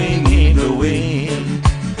blowing in the wind.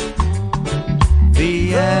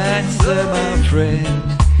 The answer, my friend,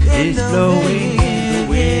 is blowing in the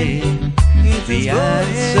wind. The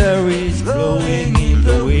answer is blowing in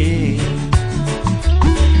the wind.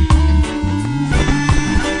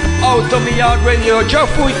 Out of me out radio, Joe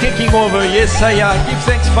Fui taking over. Yes, I am. Give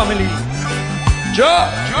thanks, family. Joe.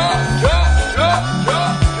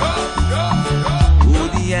 Oh,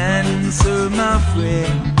 the answer, my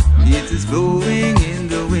friend, it is blowing in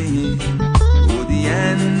the wind. Oh, the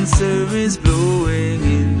answer is blowing